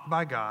be taught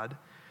by God,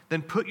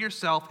 then put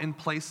yourself in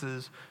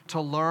places to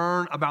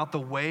learn about the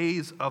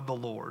ways of the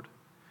Lord.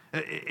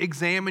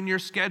 Examine your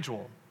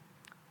schedule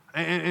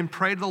and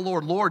pray to the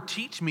Lord. Lord,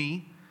 teach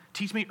me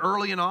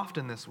early and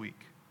often this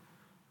week.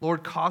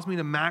 Lord, cause me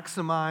to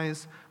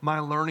maximize my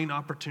learning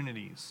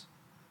opportunities.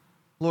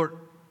 Lord,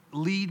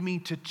 lead me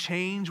to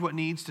change what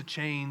needs to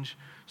change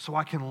so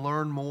I can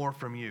learn more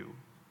from you.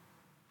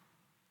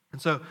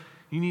 And so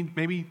you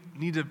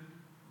need to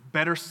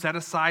better set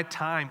aside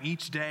time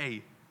each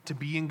day to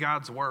be in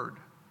God's word.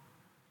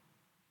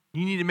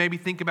 You need to maybe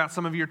think about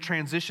some of your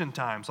transition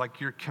times, like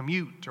your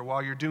commute or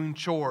while you're doing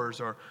chores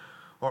or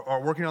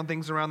working on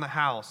things around the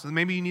house. And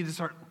maybe you need to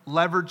start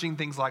leveraging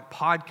things like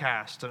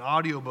podcasts and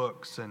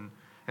audiobooks and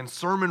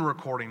sermon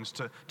recordings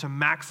to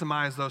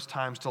maximize those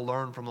times to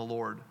learn from the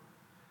Lord.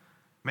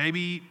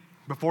 Maybe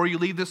before you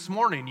leave this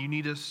morning, you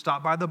need to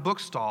stop by the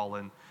bookstall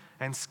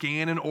and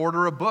scan and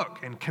order a book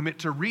and commit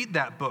to read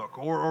that book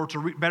or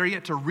better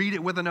yet, to read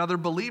it with another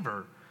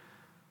believer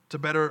to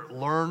better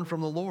learn from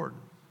the Lord.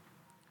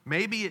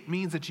 Maybe it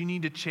means that you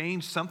need to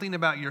change something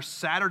about your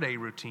Saturday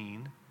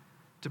routine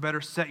to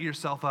better set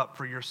yourself up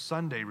for your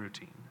Sunday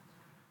routine.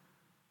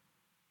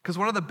 Because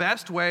one of the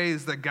best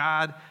ways that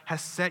God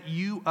has set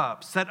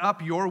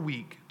up your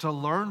week to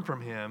learn from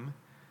him,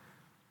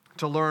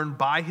 to learn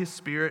by his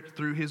Spirit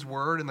through his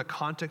word in the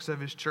context of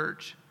his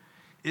church,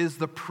 is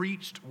the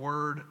preached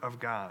word of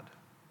God.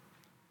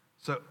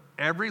 So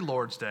every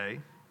Lord's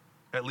Day,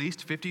 at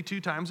least 52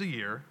 times a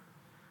year,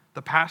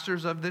 the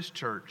pastors of this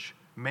church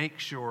make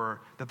sure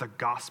that the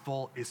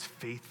gospel is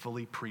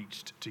faithfully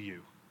preached to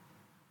you.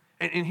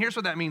 And here's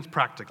what that means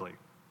practically.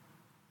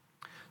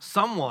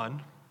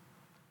 Someone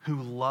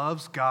who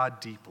loves God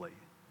deeply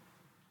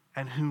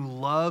and who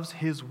loves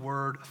his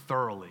word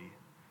thoroughly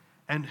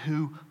and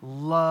who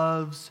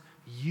loves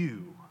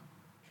you,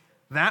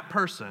 that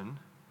person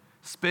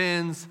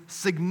spends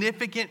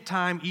significant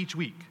time each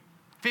week,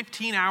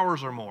 15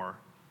 hours or more,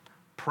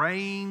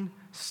 praying,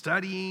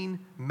 studying,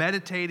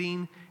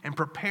 meditating, and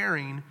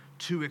preparing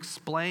to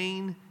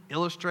explain,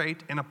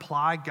 illustrate, and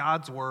apply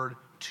God's word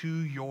to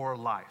your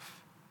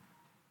life.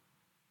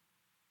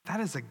 That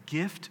is a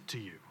gift to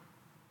you.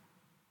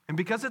 And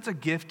because it's a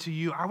gift to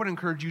you, I would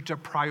encourage you to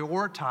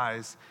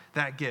prioritize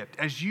that gift.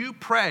 As you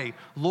pray,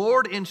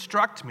 Lord,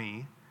 instruct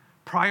me,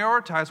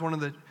 prioritize one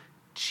of the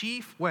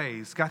chief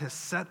ways God has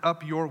set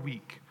up your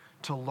week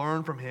to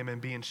learn from him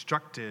and be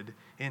instructed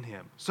in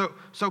him. So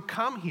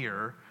come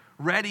here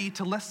ready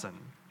to listen,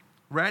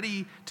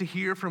 ready to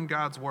hear from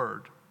God's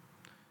word.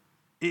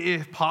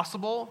 If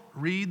possible,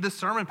 read the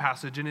sermon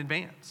passage in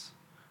advance.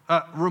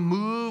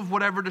 Remove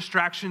whatever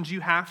distractions you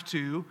have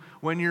to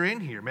when you're in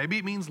here. Maybe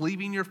it means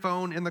leaving your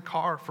phone in the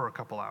car for a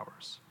couple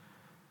hours.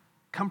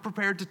 Come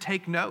prepared to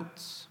take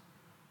notes.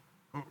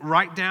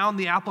 Write down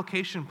the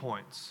application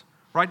points.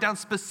 Write down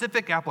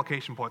specific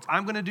application points.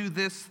 I'm going to do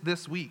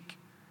this week.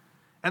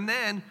 And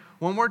then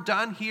when we're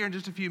done here in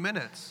just a few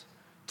minutes,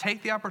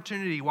 take the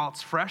opportunity while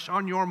it's fresh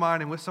on your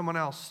mind and with someone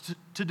else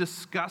to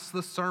discuss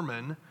the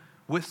sermon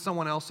with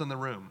someone else in the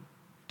room.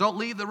 Don't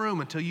leave the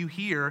room until you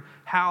hear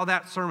how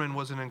that sermon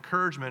was an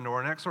encouragement or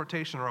an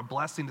exhortation or a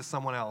blessing to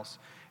someone else,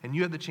 and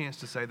you had the chance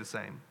to say the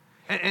same.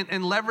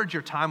 And leverage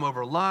your time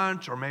over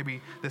lunch or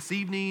maybe this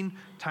evening,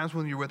 times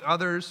when you're with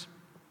others,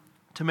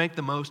 to make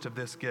the most of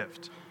this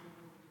gift.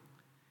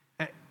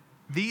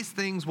 These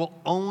things will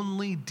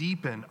only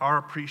deepen our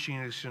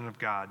appreciation of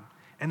God,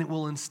 and it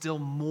will instill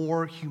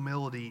more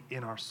humility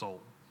in our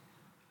soul.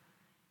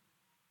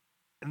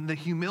 And the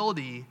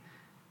humility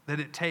that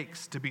it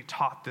takes to be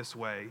taught this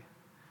way,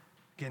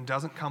 again,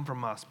 doesn't come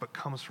from us, but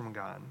comes from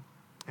God.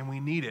 And we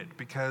need it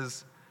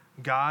because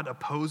God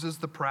opposes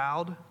the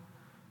proud,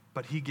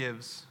 but he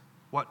gives,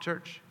 what,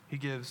 church? He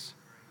gives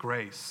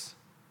grace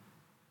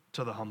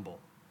to the humble.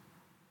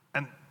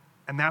 And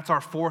that's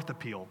our fourth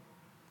appeal,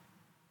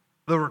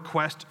 the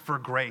request for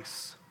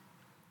grace.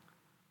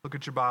 Look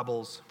at your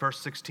Bibles, verse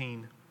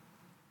 16.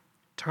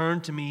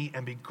 Turn to me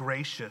and be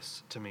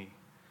gracious to me,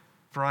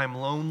 for I am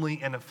lonely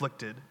and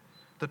afflicted.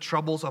 The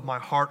troubles of my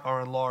heart are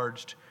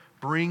enlarged.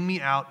 Bring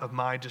me out of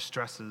my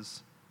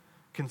distresses.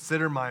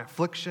 Consider my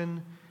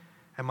affliction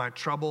and my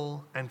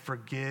trouble, and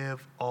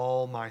forgive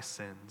all my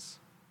sins.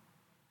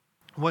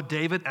 What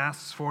David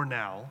asks for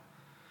now,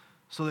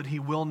 so that he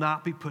will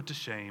not be put to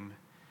shame,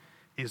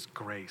 is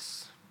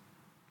grace.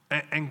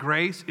 And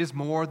grace is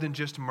more than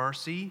just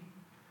mercy.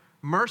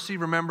 Mercy,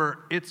 remember,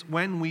 it's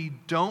when we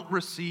don't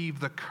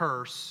receive the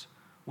curse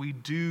we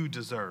do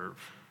deserve.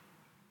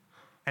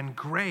 And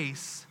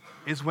grace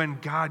is when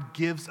God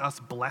gives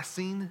us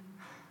blessing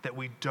that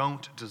we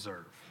don't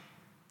deserve.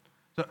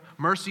 So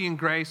mercy and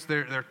grace,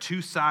 they're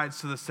two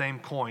sides to the same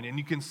coin. And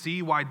you can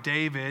see why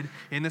David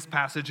in this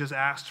passage has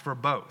asked for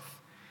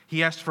both.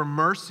 He asked for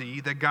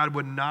mercy, that God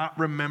would not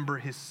remember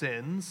his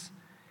sins.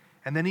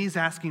 And then he's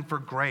asking for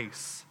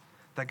grace,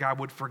 that God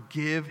would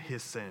forgive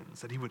his sins,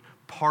 that he would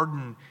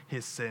pardon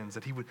his sins,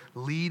 that he would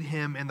lead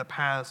him in the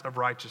paths of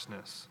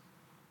righteousness.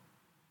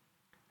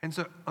 And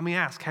so let me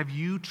ask, have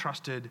you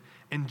trusted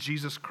in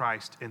Jesus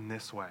Christ in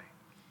this way?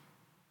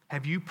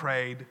 Have you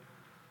prayed,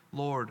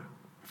 Lord,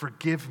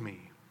 forgive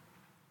me.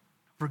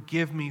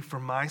 Forgive me for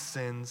my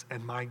sins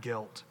and my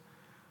guilt.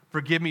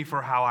 Forgive me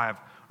for how I've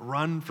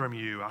run from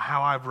you,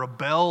 how I've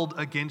rebelled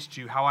against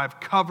you, how I've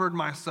covered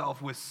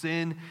myself with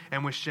sin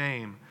and with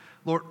shame.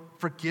 Lord,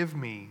 forgive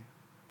me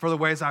for the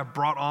ways I've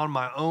brought on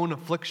my own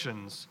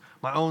afflictions,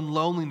 my own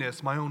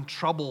loneliness, my own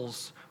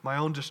troubles, my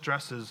own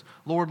distresses.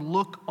 Lord,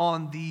 look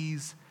on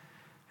these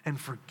and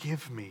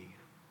forgive me.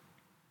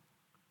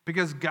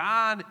 Because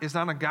God is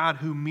not a God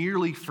who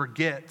merely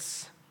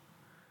forgets.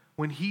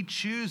 When he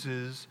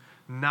chooses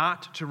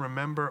not to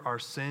remember our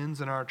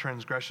sins and our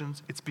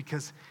transgressions, it's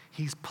because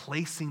he's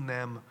placing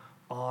them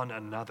on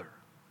another.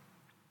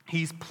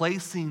 He's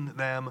placing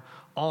them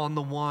on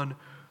the one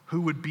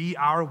who would be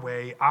our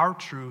way, our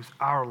truth,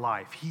 our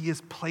life. He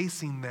is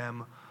placing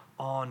them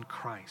on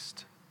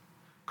Christ.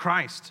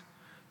 Christ,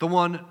 the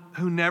one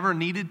who never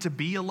needed to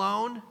be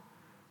alone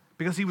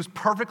because he was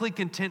perfectly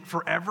content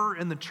forever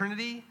in the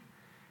Trinity,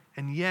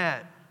 and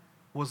yet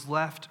was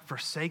left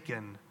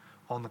forsaken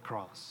on the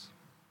cross.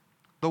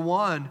 The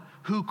one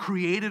who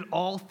created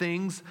all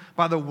things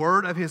by the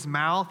word of his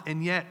mouth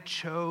and yet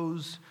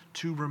chose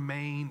to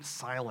remain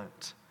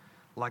silent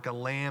like a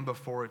lamb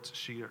before its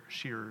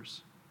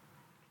shearers.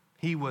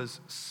 He was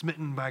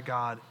smitten by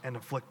God and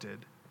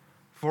afflicted.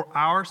 For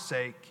our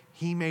sake,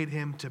 he made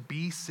him to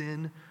be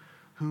sin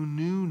who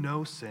knew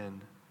no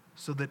sin,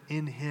 so that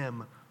in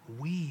him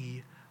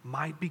we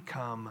might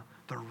become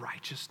the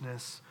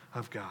righteousness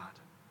of God.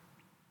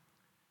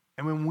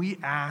 And when we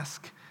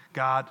ask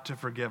God to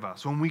forgive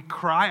us, when we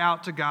cry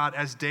out to God,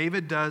 as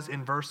David does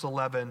in verse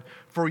 11,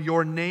 for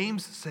your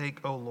name's sake,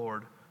 O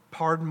Lord,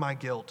 pardon my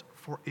guilt,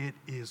 for it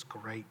is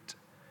great.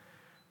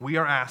 We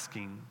are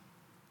asking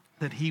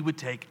that he would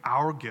take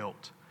our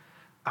guilt,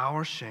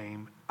 our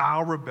shame,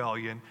 our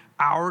rebellion,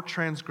 our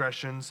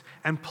transgressions,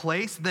 and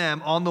place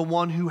them on the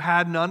one who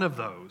had none of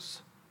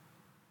those,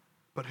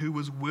 but who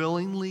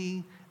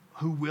willingly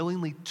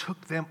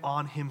took them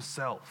on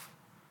himself,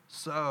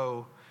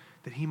 so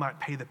that he might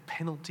pay the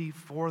penalty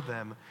for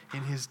them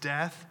in his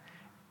death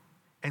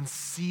and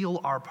seal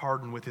our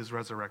pardon with his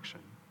resurrection.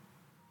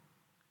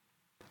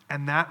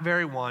 And that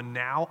very one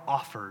now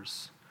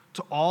offers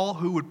to all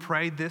who would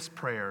pray this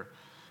prayer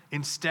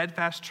in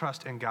steadfast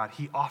trust in God,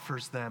 he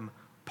offers them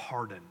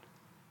pardon.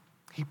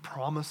 He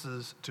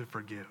promises to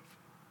forgive.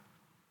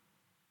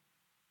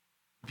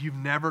 If you've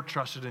never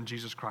trusted in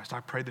Jesus Christ, I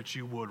pray that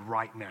you would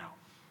right now.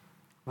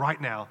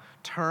 Right now,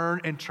 turn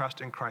and trust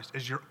in Christ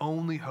as your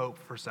only hope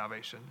for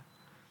salvation.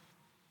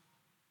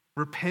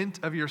 Repent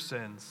of your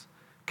sins.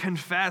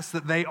 Confess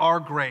that they are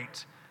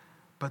great,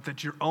 but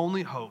that your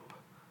only hope,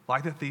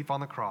 like the thief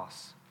on the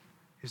cross,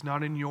 is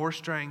not in your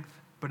strength,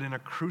 but in a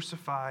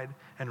crucified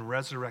and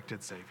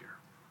resurrected Savior.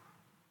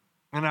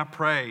 And I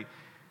pray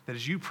that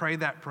as you pray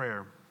that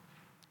prayer,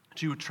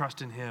 that you would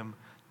trust in him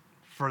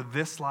for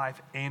this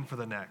life and for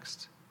the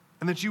next.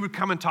 And that you would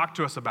come and talk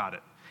to us about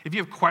it. If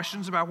you have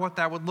questions about what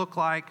that would look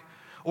like,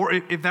 or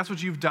if that's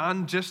what you've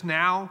done just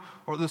now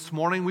or this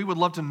morning, we would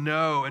love to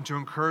know and to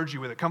encourage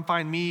you with it. Come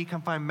find me,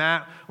 come find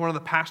Matt, one of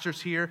the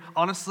pastors here.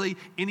 Honestly,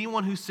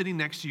 anyone who's sitting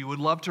next to you would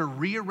love to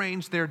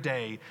rearrange their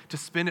day to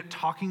spend it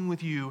talking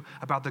with you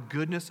about the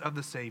goodness of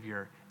the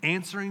Savior,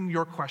 answering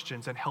your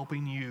questions and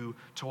helping you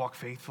to walk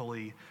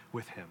faithfully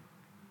with him.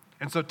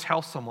 And so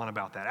tell someone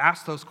about that.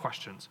 Ask those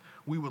questions.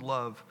 We would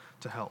love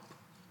to help.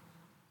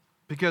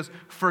 Because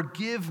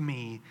forgive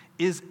me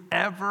is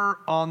ever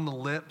on the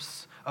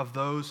lips of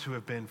those who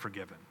have been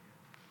forgiven.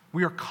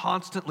 We are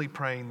constantly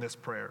praying this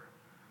prayer.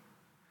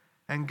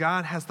 And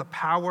God has the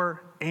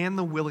power and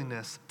the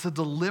willingness to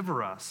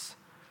deliver us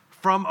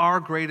from our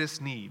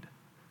greatest need,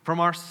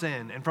 from our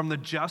sin, and from the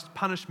just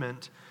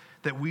punishment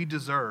that we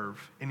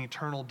deserve in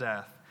eternal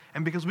death.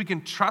 And because we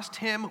can trust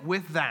him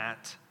with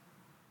that,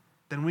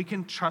 then we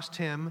can trust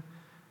him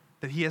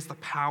that he has the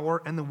power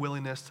and the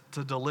willingness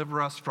to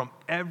deliver us from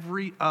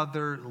every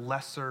other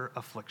lesser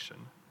affliction.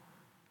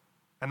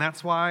 And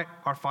that's why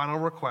our final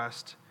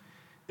request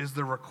is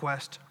the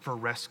request for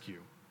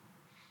rescue.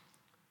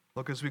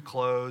 Look as we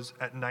close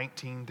at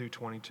 19 through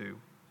 22.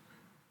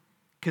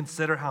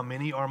 Consider how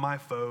many are my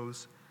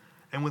foes,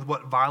 and with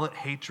what violent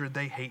hatred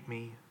they hate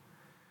me.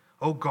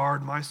 O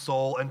guard my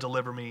soul and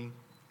deliver me.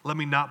 Let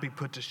me not be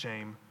put to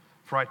shame,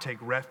 for I take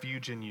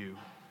refuge in you.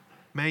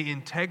 May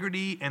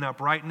integrity and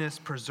uprightness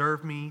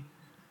preserve me,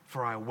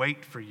 for I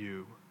wait for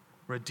you.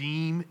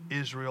 Redeem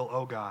Israel,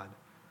 O God,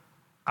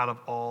 out of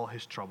all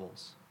his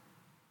troubles.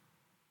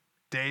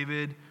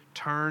 David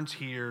turns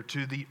here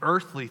to the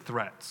earthly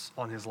threats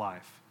on his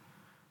life,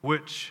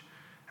 which,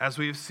 as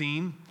we have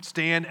seen,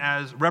 stand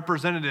as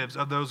representatives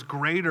of those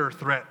greater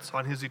threats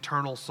on his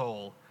eternal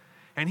soul.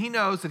 And he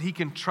knows that he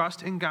can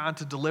trust in God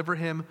to deliver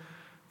him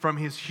from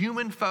his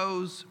human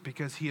foes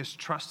because he has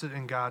trusted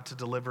in God to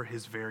deliver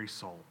his very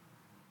soul.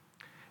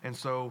 And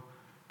so,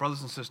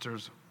 brothers and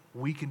sisters,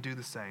 we can do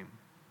the same.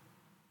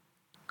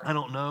 I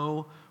don't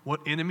know what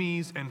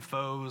enemies and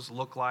foes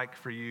look like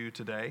for you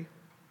today.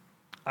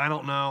 I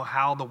don't know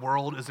how the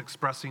world is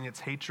expressing its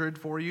hatred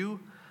for you.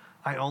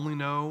 I only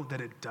know that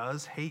it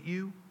does hate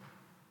you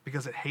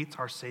because it hates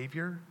our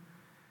Savior.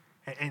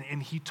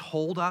 And he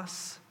told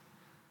us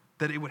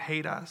that it would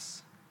hate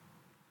us.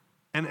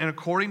 And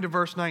according to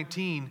verse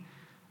 19,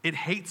 it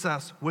hates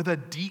us with a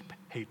deep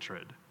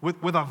hatred,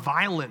 with a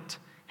violent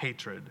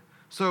hatred.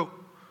 So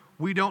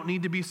we don't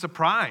need to be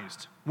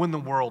surprised when the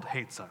world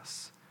hates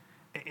us.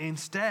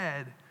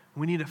 Instead,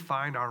 we need to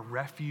find our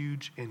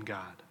refuge in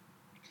God.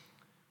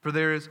 For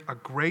there is a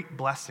great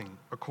blessing,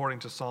 according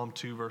to Psalm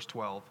 2, verse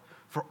 12,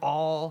 for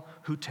all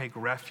who take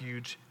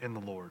refuge in the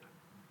Lord.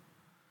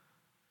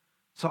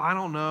 So I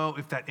don't know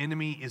if that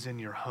enemy is in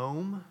your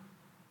home.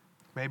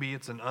 Maybe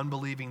it's an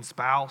unbelieving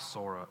spouse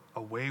or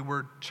a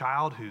wayward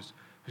child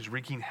who's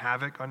wreaking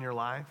havoc on your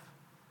life.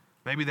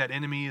 Maybe that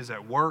enemy is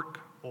at work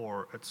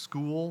or at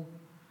school.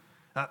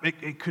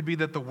 It could be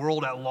that the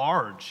world at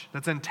large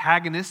that's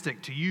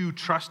antagonistic to you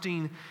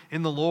trusting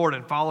in the Lord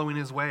and following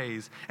his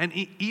ways. And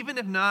even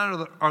if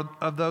none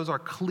of those are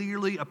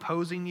clearly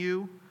opposing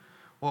you,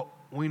 well,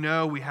 we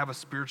know we have a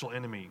spiritual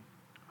enemy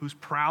who's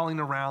prowling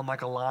around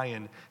like a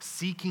lion,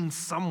 seeking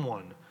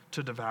someone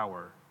to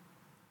devour.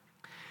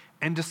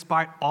 And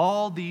despite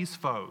all these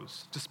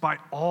foes, despite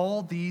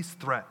all these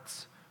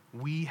threats,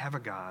 we have a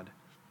God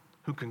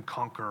who can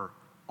conquer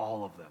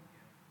all of them.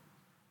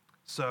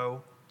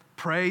 So,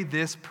 pray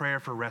this prayer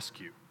for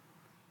rescue.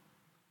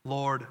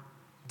 Lord,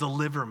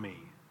 deliver me.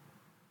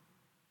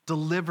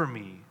 Deliver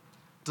me.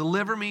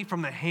 Deliver me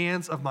from the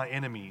hands of my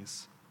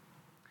enemies.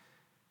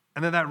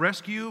 And that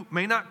rescue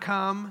may not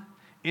come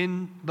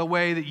in the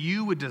way that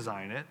you would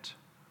design it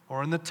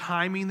or in the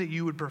timing that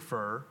you would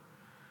prefer.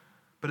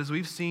 But as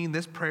we've seen,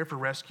 this prayer for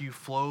rescue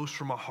flows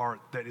from a heart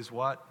that is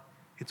what?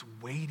 It's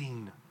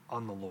waiting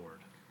on the Lord.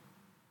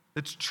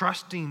 It's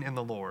trusting in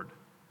the Lord.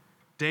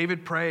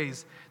 David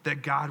prays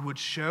that God would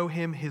show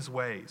him his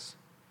ways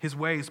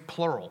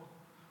plural,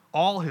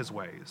 all his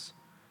ways.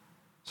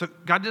 So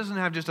God doesn't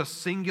have just a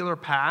singular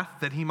path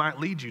that he might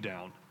lead you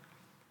down.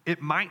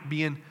 It might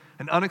be an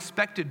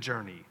unexpected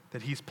journey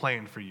that he's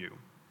planned for you.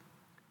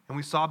 And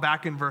we saw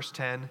back in verse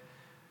 10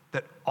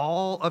 that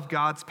all of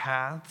God's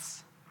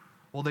paths,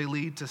 well, they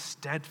lead to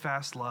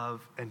steadfast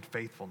love and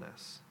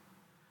faithfulness.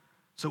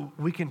 So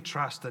we can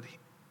trust that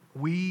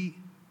we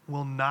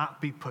will not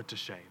be put to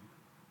shame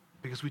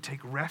because we take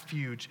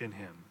refuge in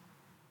him.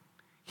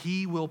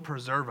 He will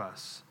preserve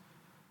us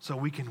so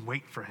we can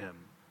wait for him.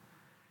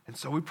 And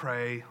so we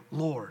pray,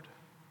 Lord,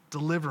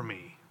 deliver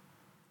me.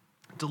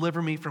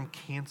 Deliver me from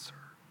cancer.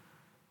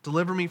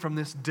 Deliver me from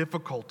this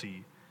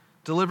difficulty.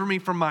 Deliver me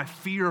from my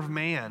fear of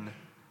man.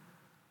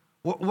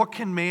 What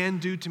can man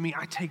do to me?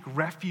 I take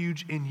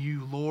refuge in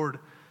you, Lord.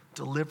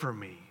 Deliver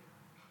me.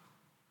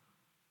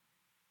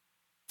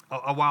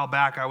 A while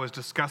back, I was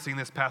discussing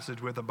this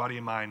passage with a buddy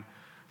of mine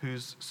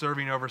who's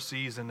serving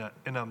overseas in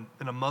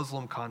a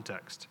Muslim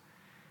context.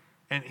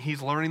 And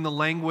he's learning the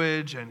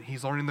language and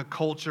he's learning the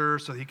culture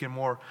so he can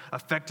more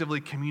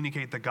effectively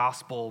communicate the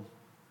gospel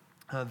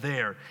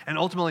there. And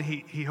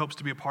ultimately, he hopes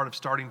to be a part of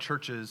starting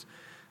churches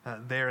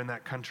there in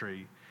that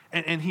country.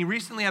 And he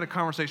recently had a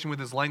conversation with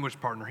his language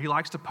partner. He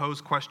likes to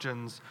pose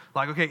questions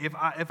like, okay,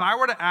 if I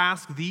were to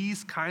ask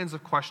these kinds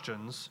of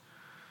questions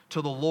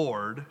to the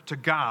Lord, to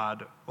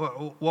God,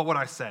 what would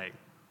I say?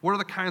 What are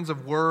the kinds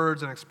of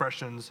words and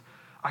expressions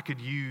I could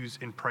use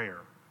in prayer?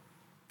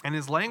 And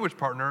his language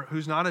partner,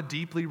 who's not a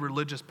deeply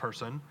religious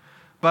person,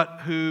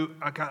 but who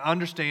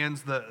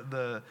understands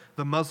the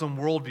Muslim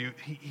worldview,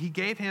 he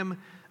gave him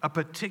a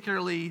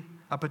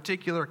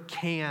particular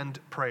canned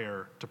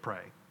prayer to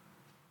pray.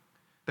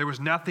 There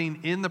was nothing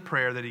in the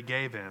prayer that he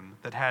gave him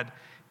that had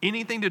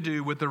anything to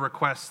do with the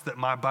requests that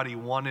my buddy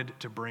wanted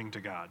to bring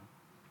to God.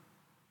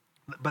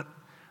 But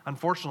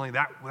unfortunately,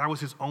 that was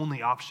his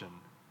only option.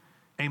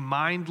 A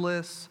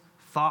mindless,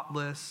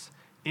 thoughtless,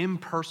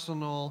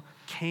 impersonal,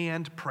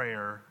 canned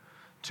prayer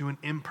to an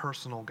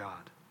impersonal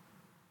God.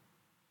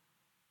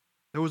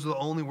 Those were the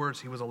only words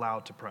he was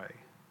allowed to pray.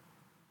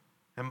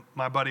 And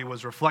my buddy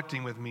was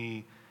reflecting with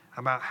me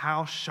about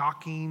how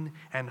shocking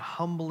and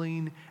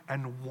humbling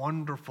and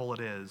wonderful it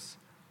is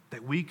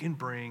that we can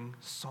bring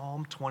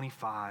Psalm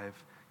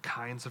 25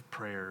 kinds of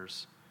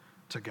prayers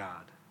to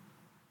God.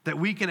 That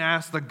we can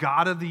ask the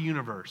God of the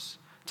universe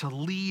to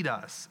lead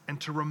us and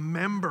to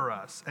remember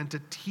us and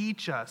to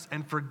teach us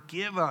and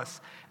forgive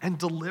us and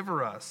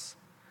deliver us.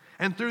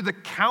 And through the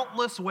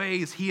countless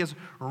ways he has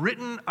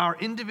written our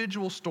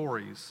individual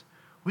stories,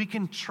 we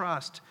can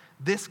trust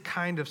this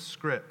kind of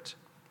script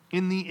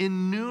in the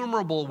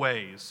innumerable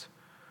ways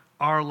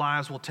our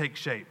lives will take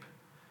shape,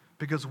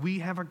 because we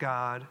have a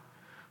God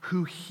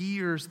who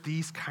hears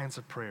these kinds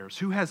of prayers,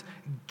 who has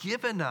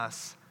given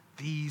us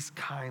these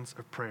kinds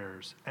of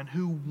prayers, and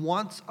who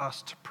wants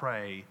us to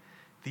pray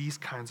these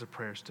kinds of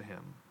prayers to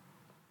him.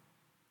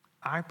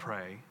 I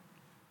pray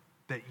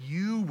that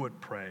you would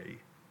pray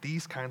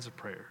these kinds of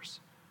prayers,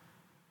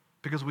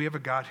 because we have a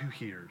God who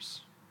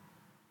hears.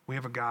 We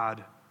have a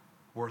God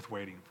worth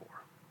waiting for.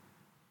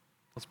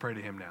 Let's pray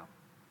to him now.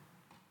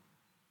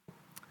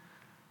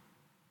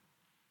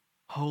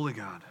 Holy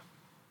God,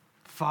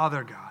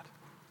 Father God,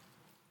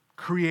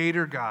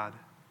 Creator God,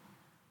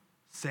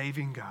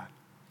 saving God,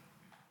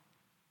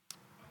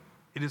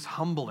 it is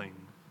humbling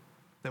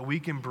that we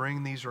can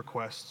bring these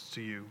requests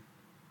to you,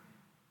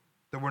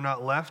 that we're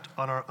not left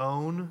on our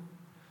own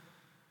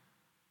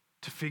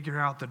to figure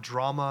out the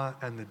drama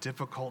and the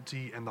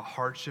difficulty and the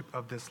hardship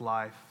of this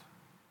life,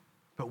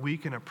 but we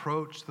can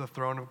approach the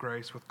throne of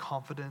grace with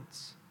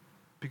confidence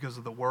because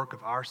of the work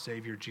of our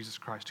Savior, Jesus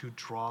Christ, who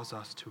draws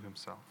us to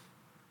himself.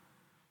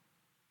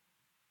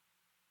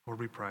 Lord,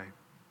 we pray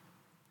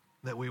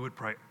that we would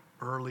pray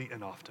early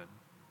and often,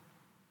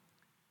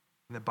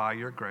 and that by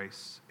your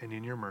grace and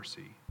in your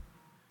mercy,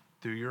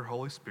 through your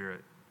Holy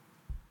Spirit,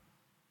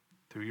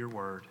 through your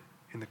word,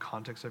 in the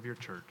context of your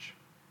church,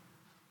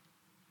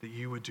 that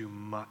you would do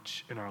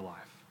much in our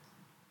life,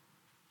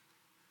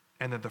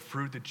 and that the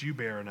fruit that you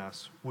bear in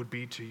us would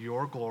be to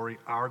your glory,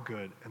 our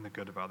good, and the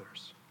good of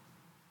others.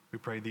 We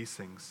pray these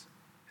things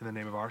in the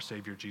name of our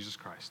Savior, Jesus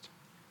Christ.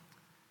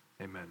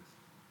 Amen.